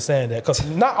mad at me for saying that, because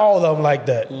not all of them like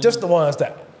that, just the ones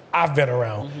that I've been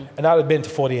around. And I've been to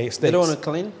 48 states. They don't wanna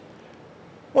clean?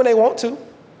 When they want to.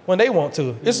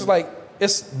 It's just like,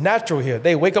 it's natural here.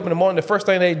 They wake up in the morning, the first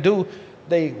thing they do,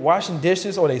 they washing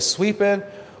dishes, or they sweeping,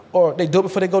 or they do it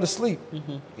before they go to sleep.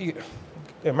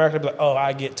 In America, be like, oh,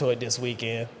 I get to it this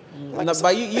weekend.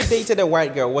 But you dated a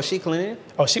white girl. Was she clean?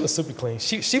 Oh, she was super clean.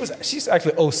 She's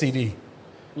actually OCD.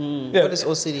 Yeah. What is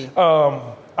OCD?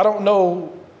 I don't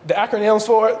know the acronyms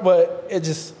for it, but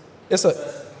it's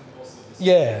a,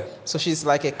 yeah. So she's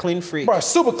like a clean freak. Bro,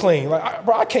 super clean. Like,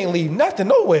 I can't leave nothing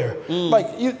nowhere. Like,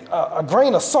 a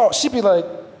grain of salt, she'd be like,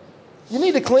 you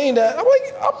need to clean that. I'm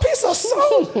like, a piece of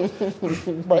salt.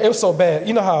 Bro, it was so bad.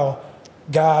 You know how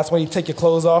guys, when you take your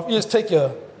clothes off, you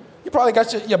probably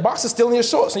got your boxes still in your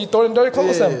shorts and you throw it in dirty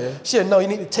clothes. Yeah. She said, no, you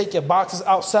need to take your boxes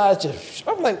outside.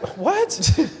 I'm like, what?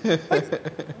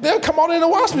 They'll come out in the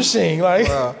wash machine. Like,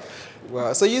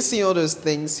 wow. So you see all those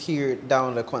things here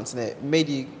down the continent made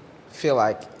you feel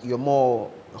like you're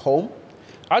more home?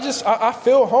 I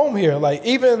feel home here. Like,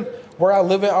 even where I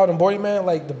live out in Boarding, man,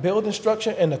 like the building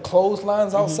structure and the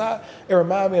clotheslines outside, it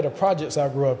reminds me of the projects I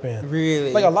grew up in.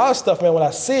 Really? Like a lot of stuff, man, when I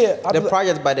see it. The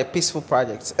projects by the peaceful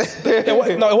projects.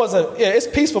 No, it wasn't. Yeah, it's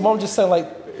peaceful, but I'm just saying,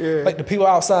 like the people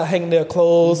outside hanging their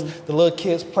clothes, the little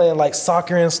kids playing like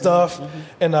soccer and stuff.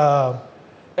 And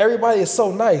everybody is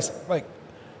so nice. Like,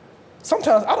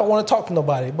 sometimes I don't want to talk to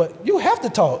nobody, but you have to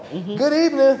talk. Good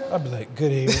evening. I'd be like,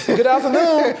 good evening. Good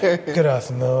afternoon. Good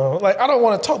afternoon. Like, I don't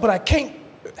want to talk, but I can't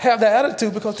have that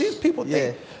attitude because these people,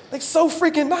 they're so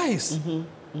freaking nice.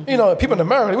 You know, people in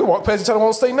America, we walk past each other,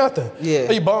 won't say nothing. Yeah.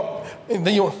 Then you bump, and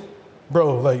then you,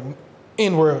 bro, like,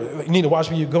 N-word, like, you need to watch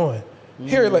where you're going.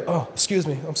 Here, like, oh, excuse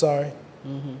me, I'm sorry.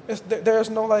 There's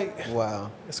no, like, wow.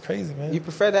 It's crazy, man. You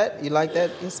prefer that? You like that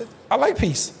instant? I like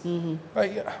peace.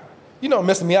 Like, you know,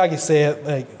 Mr. Miyagi said,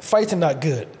 like, fighting not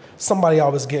good. Somebody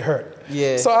always get hurt.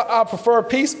 Yeah. So I prefer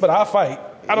peace, but I fight.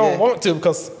 I don't want to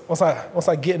because once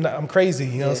I get in, I'm crazy,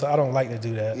 you know, so I don't like to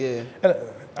do that. Yeah. And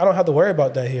I don't have to worry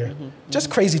about that here. Just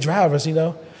crazy drivers, you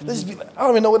know. They just be like, I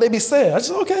don't even know what they be saying. I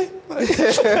just, okay. Like,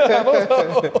 I don't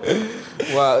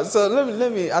know. Wow. So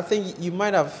let me, I think you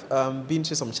might have been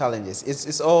through some challenges.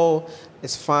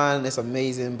 It's fun, it's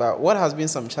amazing, but what has been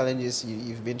some challenges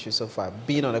you've been through so far,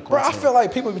 being on the continent? Bro, I feel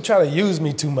like people be trying to use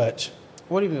me too much.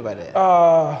 What do you mean by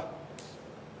that?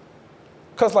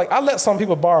 Because, like, I let some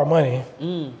people borrow money,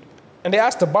 and they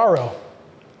ask to borrow.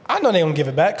 I know they don't give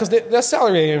it back because their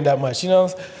salary ain't even that much, you know?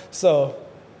 So,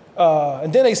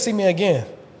 and then they see me again.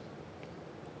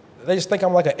 They just think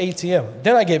I'm like an ATM.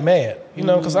 Then I get mad, you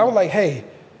know, because I'm like, hey,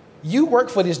 you work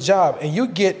for this job and you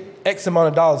get X amount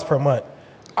of dollars per month.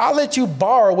 I'll let you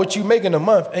borrow what you make in a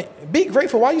month. And be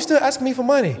grateful. Why you still asking me for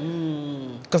money?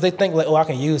 Because they think like, oh, I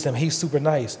can use him. He's super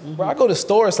nice. Bro, I go to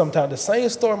stores sometimes, the same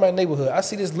store in my neighborhood. I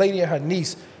see this lady and her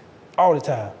niece all the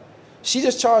time. She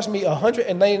just charged me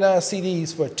 199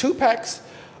 CDs for 2 packs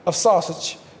of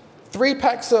sausage, 3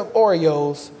 packs of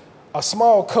Oreos, a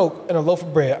small Coke, and a loaf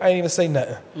of bread. I ain't even say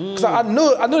nothing. Because I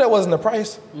knew that wasn't the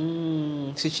price.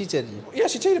 She cheated you? Yeah,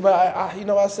 she cheated, but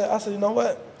I said, you know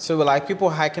what? So like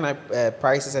people hiking up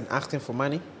prices and asking for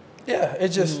money? Yeah, it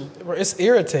just, it's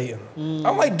irritating.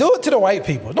 I'm like, do it to the white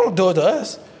people. Don't do it to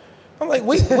us. I'm like,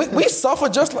 we suffer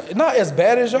just like, not as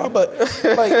bad as y'all, but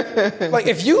like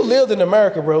if you lived in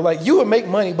America, bro, like you would make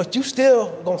money, but you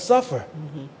still gonna suffer.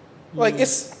 Like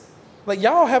it's, like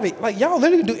y'all have it, like y'all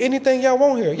literally do anything y'all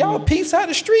want here. Y'all peace out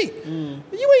the street. You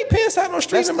ain't peace out no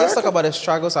street in America. Let's talk about the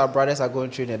struggles our brothers are going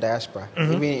through in the diaspora,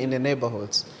 even in the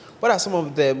neighborhoods. What are some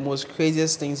of the most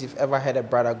craziest things you've ever had a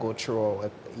brother go through,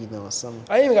 or you know, some?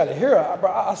 I ain't even got to hear it,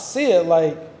 bro. I see it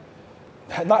like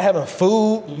not having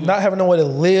food, not having nowhere to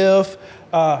live,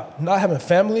 not having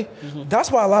family. That's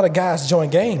why a lot of guys join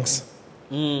gangs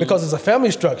because it's a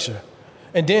family structure.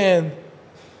 And then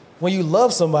when you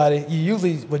love somebody, you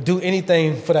usually would do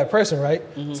anything for that person, right?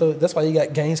 So that's why you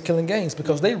got gangs killing gangs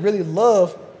because they really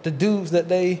love the dudes that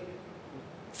they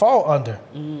fall under.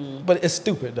 But it's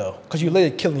stupid though because you're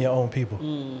literally killing your own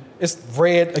people. It's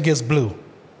red against blue.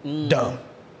 Dumb.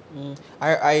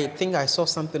 I think I saw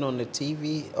something on the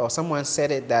TV or someone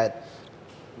said it that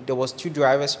there was 2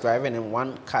 drivers driving and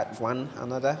one cut one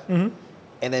another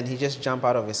and then he just jumped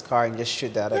out of his car and just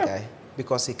shoot the other guy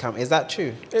because he come. Is that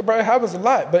true? It happens a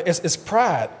lot, but it's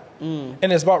pride and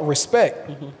it's about respect.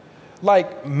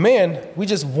 Like men, we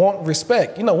just want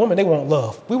respect. You know, women, they want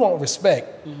love. We want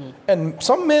respect. And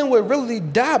some men would really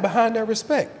die behind their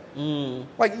respect.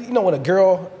 Like, you know, when a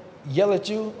girl yell at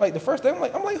you, like the first thing I'm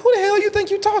like, who the hell you think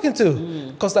you're talking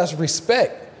to? Because that's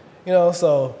respect, you know.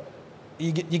 So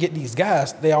you get these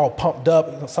guys, they all pumped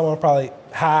up. Someone probably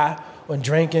high or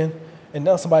drinking, and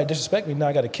now somebody disrespect me. Now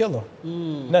I got to kill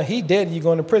him. Now he dead, you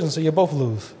going to prison, so you both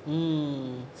lose.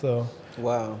 So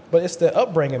wow. But it's the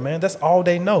upbringing, man. That's all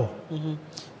they know.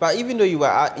 But even though you were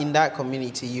out in that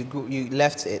community, you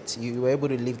left it. You were able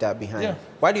to leave that behind. Yeah.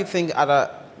 Why do you think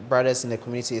other brothers in the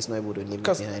community is not able to leave it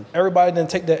behind? Everybody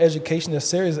didn't take their education as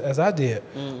serious as I did.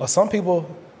 Or some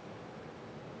people,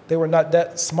 they were not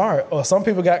that smart. Or some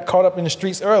people got caught up in the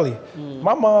streets early.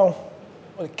 My mom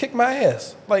would kick my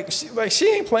ass. Like she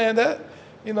ain't playing that,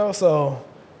 you know. So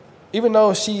even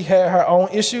though she had her own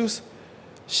issues,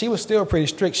 she was still pretty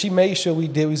strict. She made sure we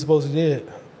did what we supposed to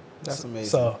did. That's amazing.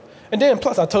 So, and then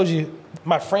plus I told you,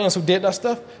 my friends who did that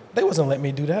stuff, they wasn't letting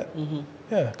me do that.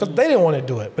 Yeah, because they didn't want to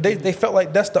do it, but they felt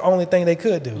like that's the only thing they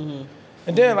could do.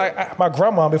 And then like my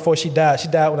grandma, before she died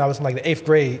when I was in like the 8th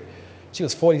grade. She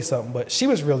was 40-something, but she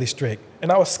was really strict.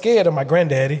 And I was scared of my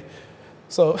granddaddy.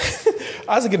 So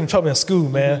I was getting in trouble in school,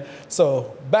 man.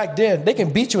 So back then, they can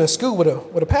beat you in school with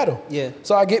a paddle. Yeah.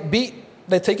 So I get beat.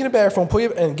 They take you in the bathroom, pull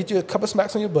you and get you a couple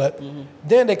smacks on your butt.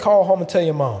 Then they call home and tell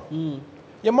your mom.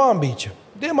 Your mom beat you.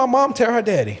 Then my mom tell her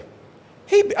daddy.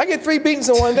 I get 3 beatings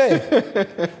in one day.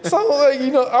 So, like,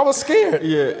 you know, I was scared.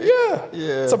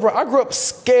 Yeah. So, bro, I grew up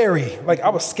scary. Like, I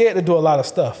was scared to do a lot of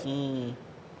stuff.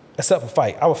 Except for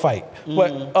fight. I would fight.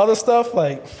 But other stuff,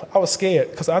 like, I was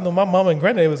scared because I knew my mama and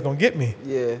granddaddy was going to get me.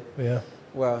 Yeah.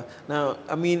 Well, now,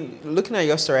 I mean, looking at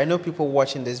your story, I know people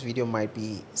watching this video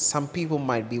some people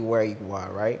might be where you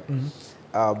are, right?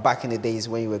 Back in the days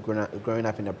when you were growing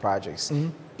up in the projects.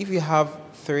 If you have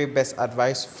 3 best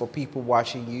advice for people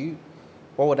watching you,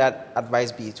 what would that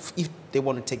advice be if they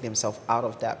want to take themselves out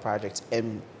of that project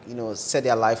and, you know, set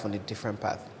their life on a different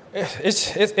path?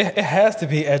 It has to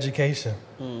be education.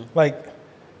 Like,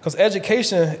 because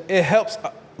education, it helps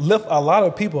lift a lot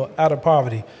of people out of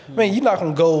poverty. I mean, you're not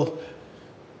going to go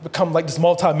become like this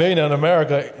multimillionaire in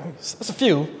America. It's a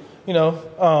few, you know.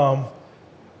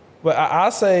 But I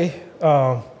say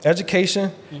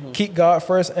education, keep God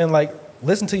first, and like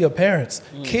listen to your parents.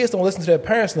 Kids don't listen to their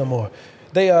parents no more.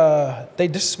 They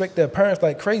disrespect their parents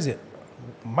like crazy.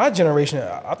 My generation,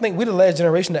 I think we're the last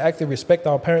generation to actually respect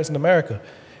our parents in America.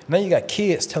 Now you got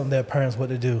kids telling their parents what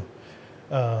to do.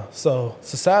 So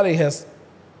society has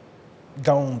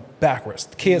gone backwards.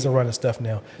 The kids are running stuff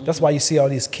now. That's why you see all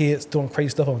these kids doing crazy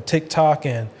stuff on TikTok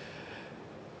and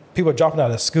people dropping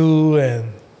out of school.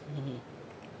 And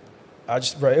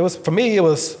for me, it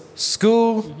was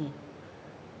school,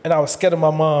 and I was scared of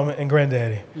my mom and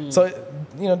granddaddy. So,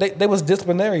 you know, they was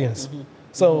disciplinarians.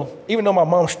 So even though my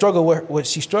mom struggled with what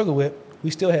she struggled with,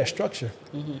 we still had structure,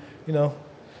 you know.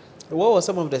 What was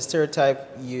some of the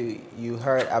stereotype you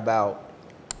heard about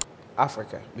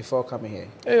Africa before coming here?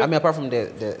 I mean, apart from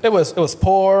the it was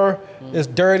poor, it's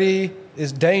dirty,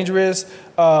 it's dangerous.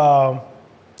 They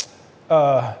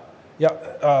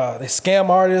scam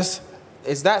artists.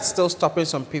 Is that still stopping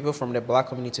some people from the black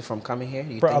community from coming here?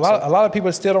 Bro, a lot of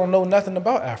people still don't know nothing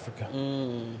about Africa.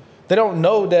 They don't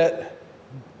know that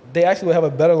they actually will have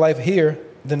a better life here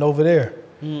than over there.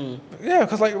 Yeah,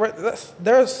 because like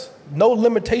there's no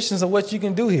limitations of what you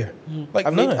can do here. Like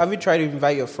have you tried to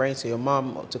invite your friends or your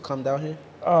mom to come down here?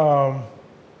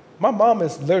 My mom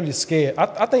is literally scared.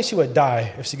 I think she would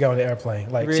die if she got on the airplane.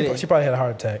 Like really? she probably had a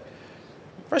heart attack.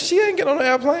 But she ain't get on the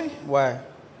airplane. Why?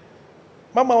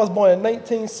 My mom was born in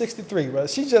 1963, bro.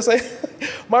 She just say,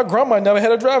 my grandma never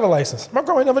had a driver license. My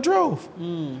grandma never drove.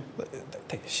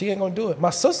 She ain't gonna do it. My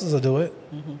sisters will do it.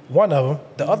 One of them.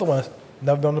 The other one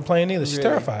never been on the plane either. She's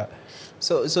terrified.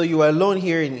 So you were alone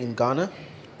here in Ghana?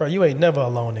 Bro, you ain't never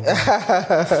alone in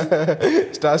Ghana.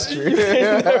 That's true. You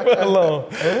ain't never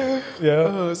alone.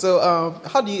 Yeah. So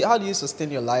how do you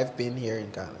sustain your life being here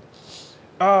in Ghana?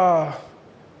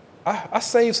 I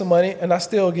save some money and I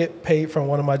still get paid from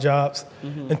one of my jobs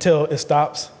until it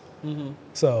stops.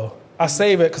 So I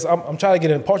save it because I'm trying to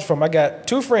get in Portugal from. I got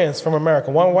 2 friends from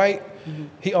America. One white,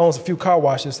 he owns a few car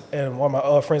washes, and one of my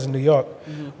other friends in New York.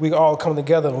 We all come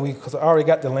together and because I already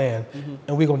got the land,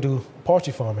 and we're gonna do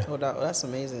poultry farming. Oh, that's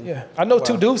amazing. Yeah, I know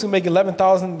 2 dudes who make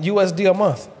 11,000 USD a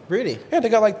month. Really? Yeah, they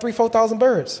got like 3,000-4,000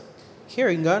 birds. Here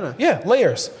in Ghana? Yeah,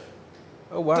 layers.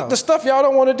 Oh, wow. The stuff y'all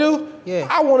don't want to do,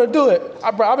 I want to do it.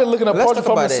 I've been looking at poultry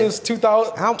farming since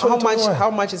 2000.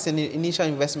 How much is an initial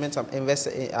investment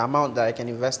amount that I can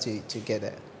invest to get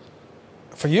that?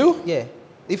 For you? Yeah,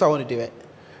 if I want to do it.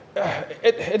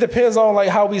 It depends on like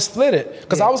how we split it.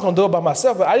 Because I was going to do it by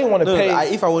myself, but I didn't want to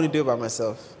pay. If I want to do it by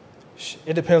myself.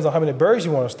 It depends on how many birds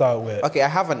you want to start with. Okay, I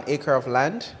have an acre of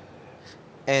land,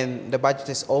 and the budget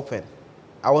is open.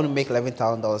 I want to make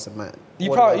 $11,000 a month.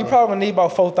 You probably gonna need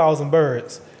about 4,000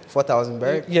 birds. 4,000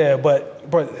 birds? Yeah, but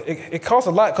it costs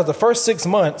a lot because the first 6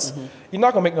 months you're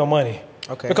not gonna make no money.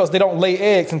 Okay. Because they don't lay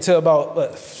eggs until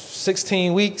about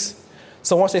 16 weeks.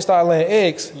 So once they start laying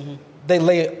eggs, they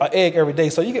lay an egg every day.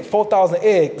 So you get 4,000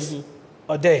 eggs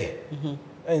a day,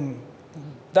 and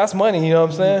that's money. You know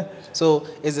what I'm saying? So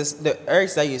is this the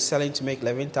eggs that you're selling to make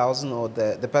 11,000, or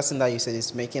the person that you said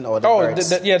is making, or the birds?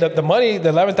 The money, the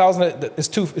 11,000 is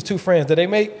two friends that they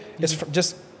make. It's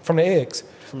just from the eggs.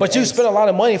 But you spend a lot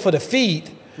of money for the feed.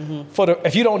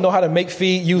 If you don't know how to make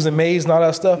feed using maize and all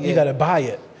that stuff, you got to buy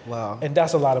it. Wow. And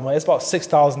that's a lot of money. It's about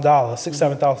 $6,000,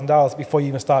 $7,000 before you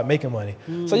even start making money.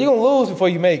 So you're gonna lose before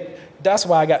you make. That's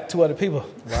why I got 2 other people.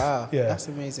 Wow. Yeah. That's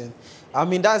amazing. I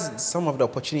mean, that's some of the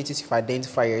opportunities you've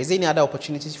identified here. Is there any other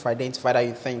opportunities you've identified that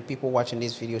you think people watching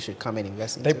this video should come and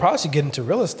invest in? They probably should get into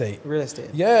real estate. Real estate?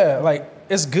 Yeah, like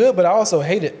it's good, but I also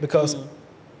hate it because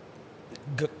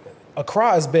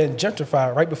Accra has been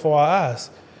gentrified right before our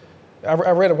eyes. I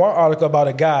read one article about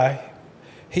a guy.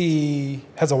 He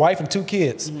has a wife and 2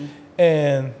 kids,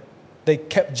 and they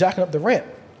kept jacking up the rent.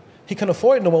 He couldn't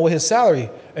afford it no more with his salary,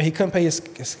 and he couldn't pay his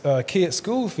kids'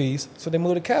 school fees, so they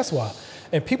moved to Kaswa.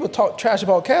 And people talk trash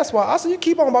about Kaswa. I said, you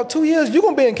keep on about 2 years, you're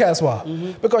going to be in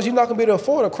Kaswa because you're not going to be able to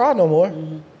afford Accra no more.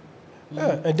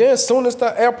 Yeah. And then as soon as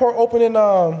the airport opened in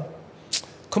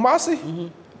Kumasi,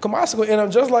 Kumasi going to end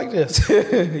up just like this.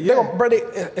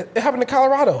 It happened in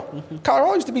Colorado.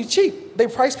 Colorado used to be cheap. They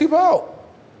priced people out.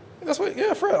 That's what,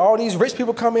 yeah, Fred. All these rich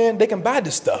people come in, they can buy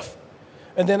this stuff.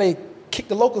 And then they kick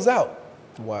the locals out.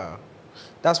 Wow.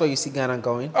 That's where you see Ghana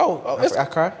going?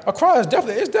 Accra? Accra is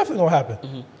definitely going to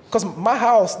happen. Because my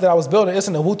house that I was building, it's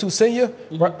in the Wutu Senior,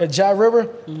 right at Jai River.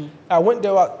 I went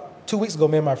there about 2 weeks ago,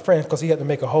 me and my friends, because he had to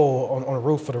make a hole on the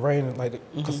roof for the rain.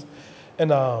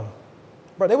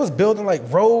 Bro, they was building like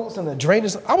roads and the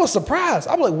drainage. I was surprised.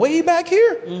 I was like, way back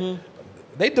here?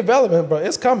 They development, bro.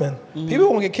 It's coming. People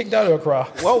won't get kicked out of Accra.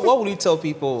 What would you tell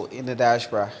people in the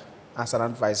diaspora as an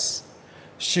advice?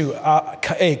 Shoot,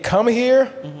 hey, come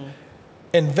here,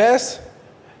 invest.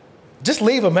 Just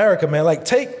leave America, man. Like,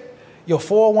 take your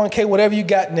 401k, whatever you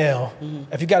got now.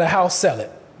 If you got a house, sell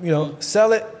it. You know,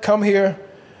 sell it, come here,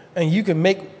 and you can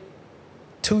make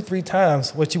 2-3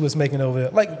 times what you was making over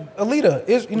there. Like Alita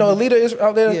is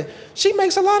out there. Yeah. She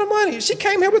makes a lot of money. She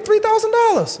came here with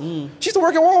 $3,000. She used to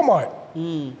work at Walmart.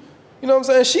 You know what I'm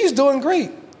saying? She's doing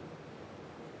great.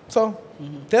 So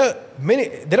they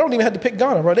don't even have to pick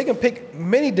Ghana, bro. They can pick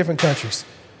many different countries.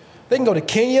 They can go to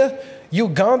Kenya,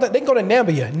 Uganda. They can go to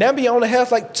Namibia. Namibia only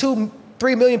has like 2-3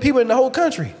 million people in the whole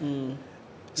country.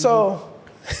 So.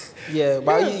 Yeah,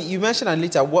 but you mentioned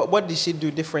Alita. What did she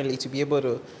do differently to be able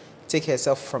to take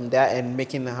herself from that and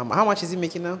making how much is he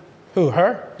making now? Who,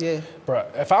 her? Yeah. Bro,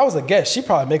 if I was a guest, she'd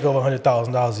probably make over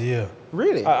 $100,000 a year.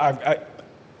 Really? I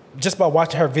just by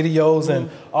watching her videos and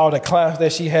all the clients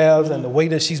that she has and the way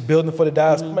that she's building for the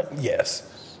diaspora, yes.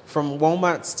 From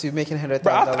Walmart to making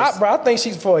 $100,000. Bro, I think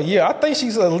she's for a year. I think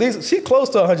she's at least close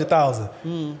to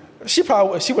 100,000.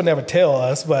 She would never tell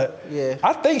us, but yeah.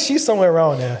 I think she's somewhere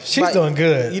around there. She's doing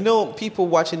good. You know, people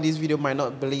watching this video might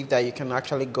not believe that you can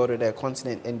actually go to the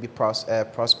continent and be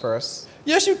prosperous.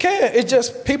 Yes, you can. It's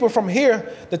just people from here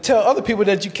that tell other people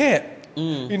that you can't.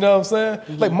 You know what I'm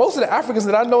saying? Like most of the Africans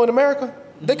that I know in America,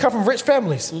 they come from rich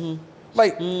families.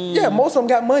 Like, yeah, most of them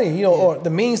got money, you know, or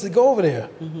the means to go over there.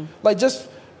 Like just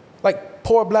like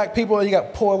poor black people, and you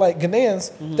got poor like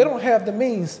Ghanaians, they don't have the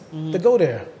means to go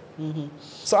there.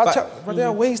 So but there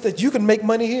are ways that you can make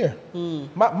money here.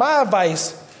 My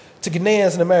advice to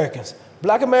Ghanaians and Americans: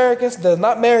 black Americans does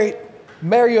not marry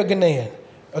a Ghanaian.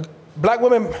 Black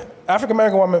women, African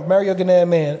American women marry a Ghanaian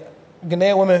man.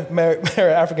 Ghanaian women marry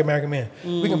African American men.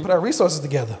 We can put our resources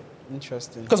together.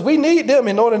 Interesting. Because we need them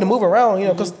in order to move around, you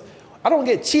know. Because I don't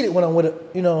get cheated when I'm with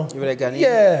you know. You with a Ghanaian?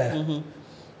 Yeah.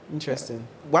 Interesting.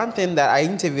 One thing that I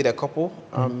interviewed a couple.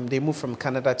 They moved from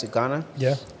Canada to Ghana.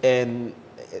 Yeah. And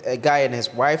a guy and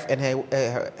his wife, and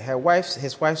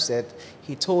his wife said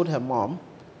he told her mom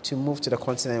to move to the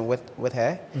continent with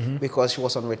her because she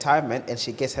was on retirement and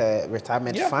she gets her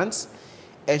retirement funds,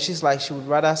 and she's like she would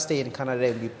rather stay in Canada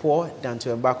and be poor than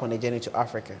to embark on a journey to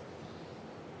Africa.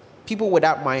 People with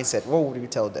that mindset, what would you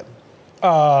tell them?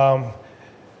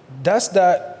 That's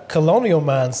that colonial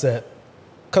mindset,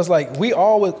 because like we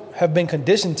always have been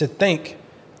conditioned to think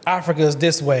Africa is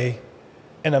this way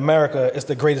and America is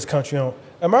the greatest country on.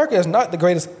 America is not the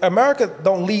greatest. America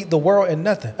don't lead the world in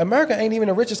nothing. America ain't even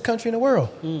the richest country in the world.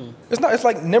 It's not. It's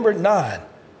like number 9.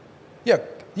 Yeah,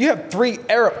 you have 3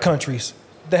 Arab countries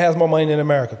that has more money than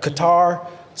America. Qatar,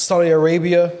 Saudi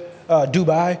Arabia,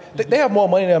 Dubai. They have more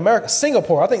money than America.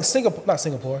 Singapore, I think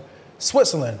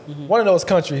Switzerland, one of those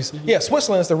countries. Yeah,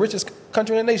 Switzerland is the richest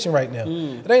country in the nation right now.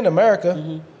 It ain't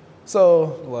America.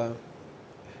 So,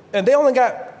 and they only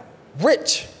got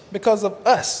rich because of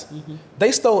us.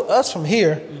 They stole us from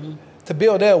here to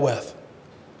build their wealth.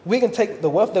 We can take the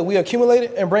wealth that we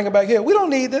accumulated and bring it back here. We don't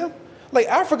need them. Like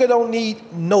Africa don't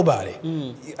need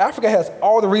nobody. Africa has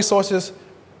all the resources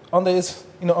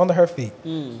under her feet.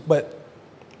 But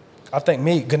I think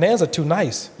Ghanaians are too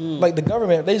nice. Like the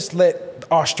government, they just let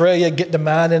Australia get the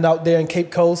mining out there in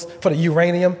Cape Coast for the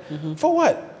uranium. For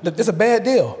what? It's a bad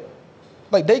deal.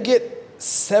 Like they get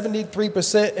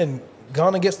 73% and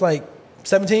Ghana gets like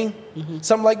 17,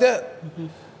 something like that.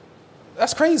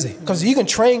 That's crazy, because you can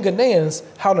train Ghanaians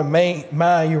how to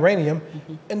mine uranium,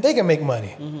 and they can make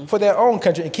money for their own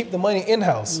country and keep the money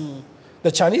in-house.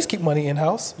 The Chinese keep money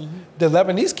in-house. The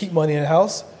Lebanese keep money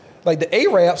in-house. Like the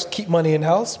Arabs keep money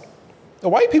in-house. The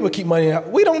white people keep money in-house.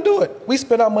 We don't do it. We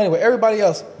spend our money with everybody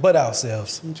else but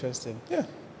ourselves. Interesting. Yeah.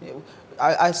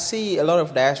 I see a lot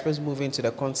of diasporas moving to the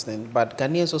continent, but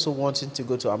Ghanaians also wanting to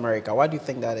go to America. Why do you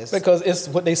think that is? Because it's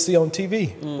what they see on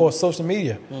TV or social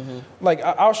media. Like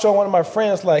I'll show one of my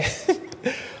friends like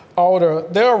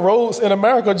there are roads in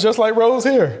America just like roads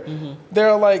here. There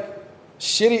are like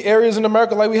shitty areas in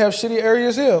America like we have shitty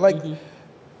areas here. Like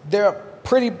there are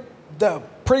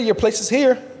prettier places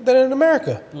here than in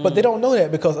America. But they don't know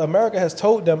that because America has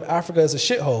told them Africa is a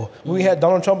shithole. When we had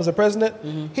Donald Trump as a president,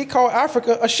 he called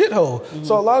Africa a shithole.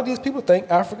 So a lot of these people think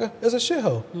Africa is a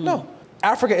shithole. No.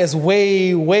 Africa is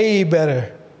way, way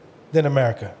better than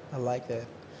America. I like that.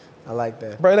 I like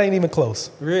that. Bro, it ain't even close.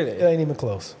 Really? It ain't even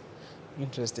close.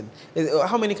 Interesting.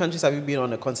 How many countries have you been on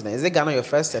the continent? Is it Ghana your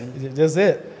first? And That's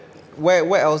it.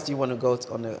 where else do you want to go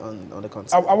on the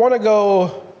continent? I want to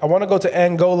go to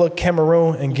Angola,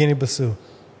 Cameroon, and Guinea-Bissau.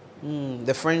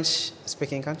 The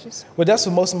French-speaking countries? Well, that's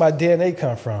where most of my DNA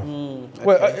come from. Okay.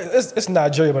 Well, it's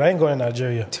Nigeria, but I ain't going to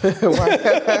Nigeria.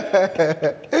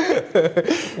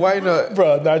 Why not?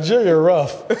 Bro, Nigeria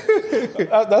rough.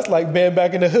 That's like being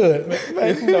back in the hood.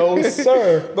 Man, no,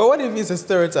 sir. But what if it's a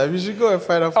stereotype? You should go and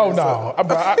find out for yourself. No,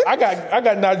 bro, I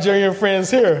got Nigerian friends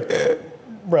here.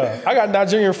 Bro, I got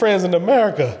Nigerian friends in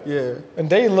America. Yeah. And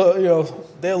they look,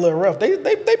 they're a little rough. They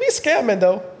be scamming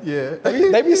though. Yeah.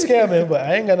 They be scamming, but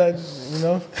I ain't gonna,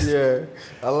 Yeah.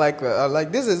 I like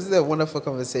that. This is a wonderful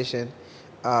conversation.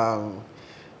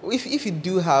 If you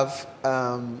do have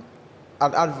an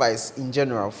advice in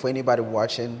general for anybody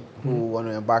watching who want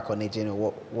to embark on a journey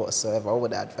whatsoever, what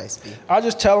would the advice be? I'll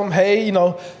just tell them, hey,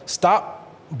 stop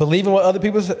believing what other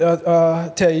people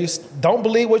tell you. Don't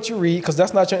believe what you read, because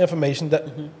that's not your information.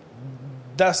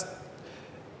 That's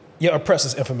your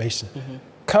oppressor's information.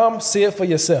 Come see it for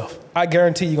yourself. I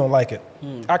guarantee you're gonna like it.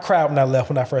 I cried when I left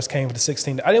when I first came for the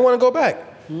 16. I didn't want to go back.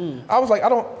 I was like,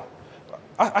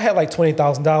 I had like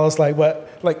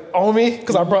 $20,000 on me,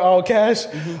 because I brought all cash.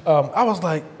 I was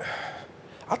like,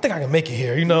 I think I can make it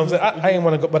here. You know what I'm saying? I didn't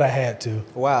want to go, but I had to.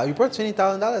 Wow, you brought $20,000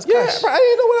 cash? Yeah, but I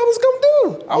didn't know what I was going to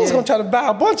do. I was going to try to buy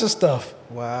a bunch of stuff.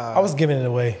 Wow. I was giving it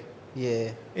away.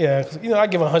 Yeah. Yeah, cause, I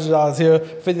give $100 here,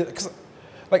 50. Cause,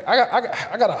 I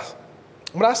got a.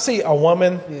 When I see a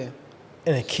woman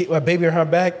and a kid, a baby on her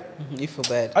back, you feel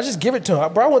bad. I just give it to her.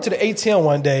 Bro, I went to the ATM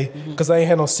one day because I ain't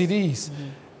had no CDs,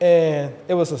 and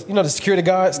it was the security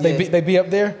guards. They be up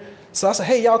there. So I said,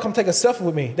 hey, y'all come take a selfie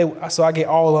with me. So I get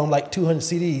all of them, like 200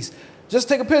 CDs. Just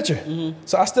take a picture.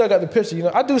 So I still got the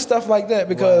picture. I do stuff like that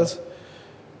because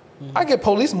I get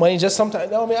police money just sometimes.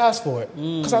 They don't even ask for it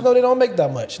because I know they don't make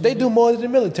that much. They do more than the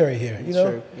military here,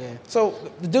 True. Yeah. So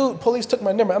the police took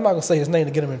my number. I'm not going to say his name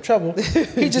to get him in trouble.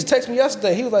 He just texted me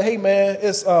yesterday. He was like, hey, man,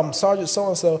 it's Sergeant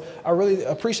so-and-so. I really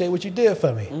appreciate what you did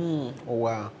for me. Oh,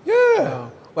 wow. Yeah.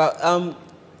 Wow. Well,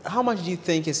 how much do you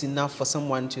think is enough for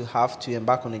someone to have to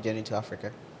embark on a journey to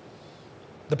Africa?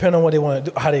 Depending on what they want to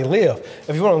do, how they live.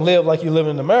 If you want to live like you live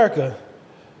in America,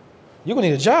 you're going to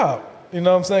need a job. You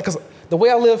know what I'm saying? Because the way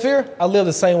I live here, I live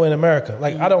the same way in America.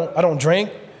 Like, I don't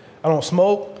drink, I don't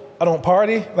smoke, I don't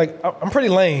party. Like, I'm pretty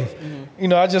lame.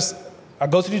 I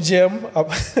go to the gym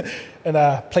and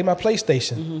I play my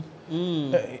PlayStation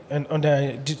and then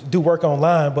I do work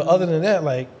online. But other than that,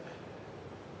 like,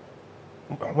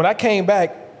 when I came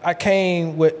back, I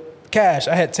came with cash.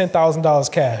 I had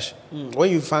 $10,000 cash. When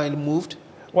you finally moved?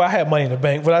 Well, I had money in the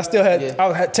bank, but I still had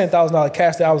I had $10,000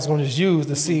 cash that I was going to just use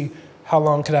to see how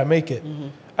long could I make it.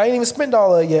 I ain't even spent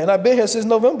all of it yet, and I've been here since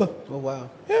November. Oh, wow.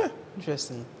 Yeah.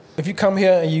 Interesting. If you come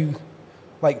here and you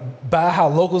buy how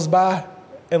locals buy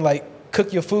and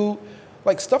cook your food,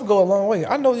 stuff go a long way.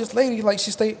 I know this lady,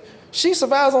 she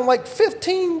survives on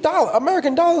 $15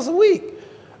 American dollars a week.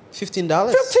 $15?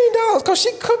 $15, because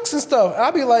she cooks and stuff. And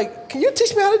I'd be like, can you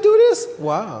teach me how to do this?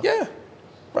 Wow. Yeah.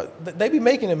 Bro, they be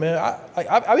making it, man.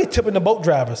 I be tipping the boat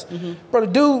drivers. Bro, the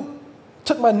dude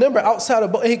took my number outside the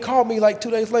boat, and he called me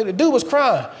 2 days later. The dude was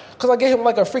crying because I gave him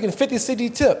a freaking 50 CD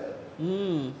tip.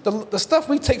 The stuff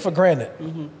we take for granted,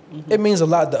 it means a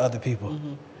lot to other people.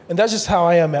 And that's just how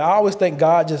I am, man. I always think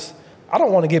God I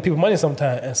don't want to give people money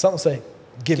sometimes, and something say,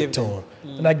 give it to them.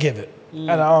 And I give it.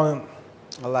 And I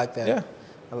like that. Yeah.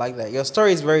 I like that. Your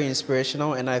story is very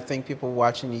inspirational, and I think people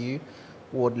watching you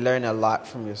would learn a lot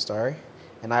from your story.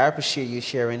 And I appreciate you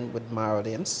sharing with my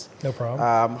audience. No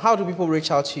problem. How do people reach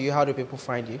out to you? How do people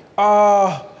find you?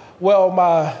 Well,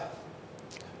 my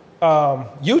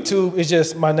YouTube is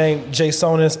just my name,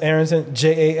 Jasonus Arrington,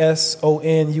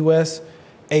 JASONUS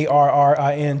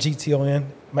ARRINGTON.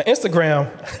 My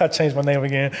Instagram, I changed my name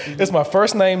again. It's my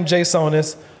first name,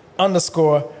 Jasonus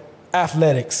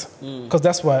 _athletics, because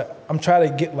that's what I'm trying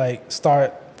to get,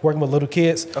 start working with little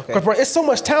kids. Okay. Because it's so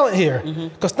much talent here.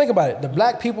 Because think about it, the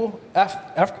black people,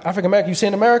 African American, you see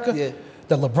in America,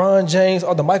 the LeBron James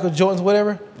or the Michael Jordans,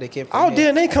 whatever, they came from our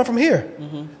here. DNA come from here.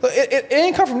 It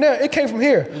ain't come from there. It came from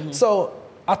here. So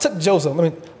I took Joseph.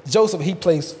 Joseph, he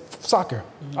plays soccer.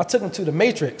 I took him to the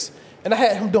Matrix, and I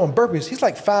had him doing burpees. He's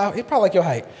 5. He's probably your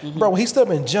height, bro. When he stood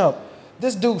up and jumped,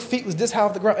 this dude's feet was this high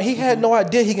off the ground. He had no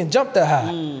idea he can jump that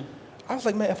high. I was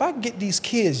like, man, if I can get these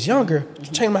kids younger,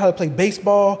 train them how to play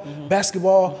baseball,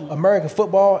 basketball, American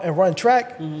football, and run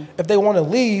track, if they want to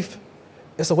leave,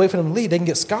 it's a way for them to leave. They can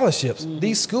get scholarships.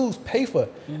 These schools pay for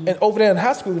it. And over there in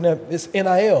high school, now, it's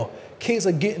NIL. Kids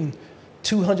are getting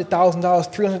 $200,000,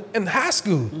 $300,000 in high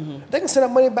school. They can send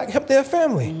that money back and help their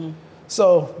family.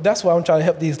 So that's why I'm trying to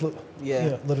help these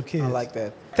little kids. I like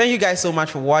that. Thank you guys so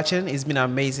much for watching. It's been an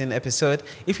amazing episode.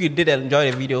 If you did enjoy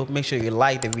the video, make sure you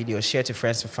like the video, share to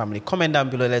friends and family. Comment down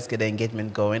below. Let's get the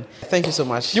engagement going. Thank you so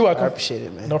much. You're welcome. I appreciate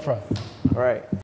it, man. No problem. All right.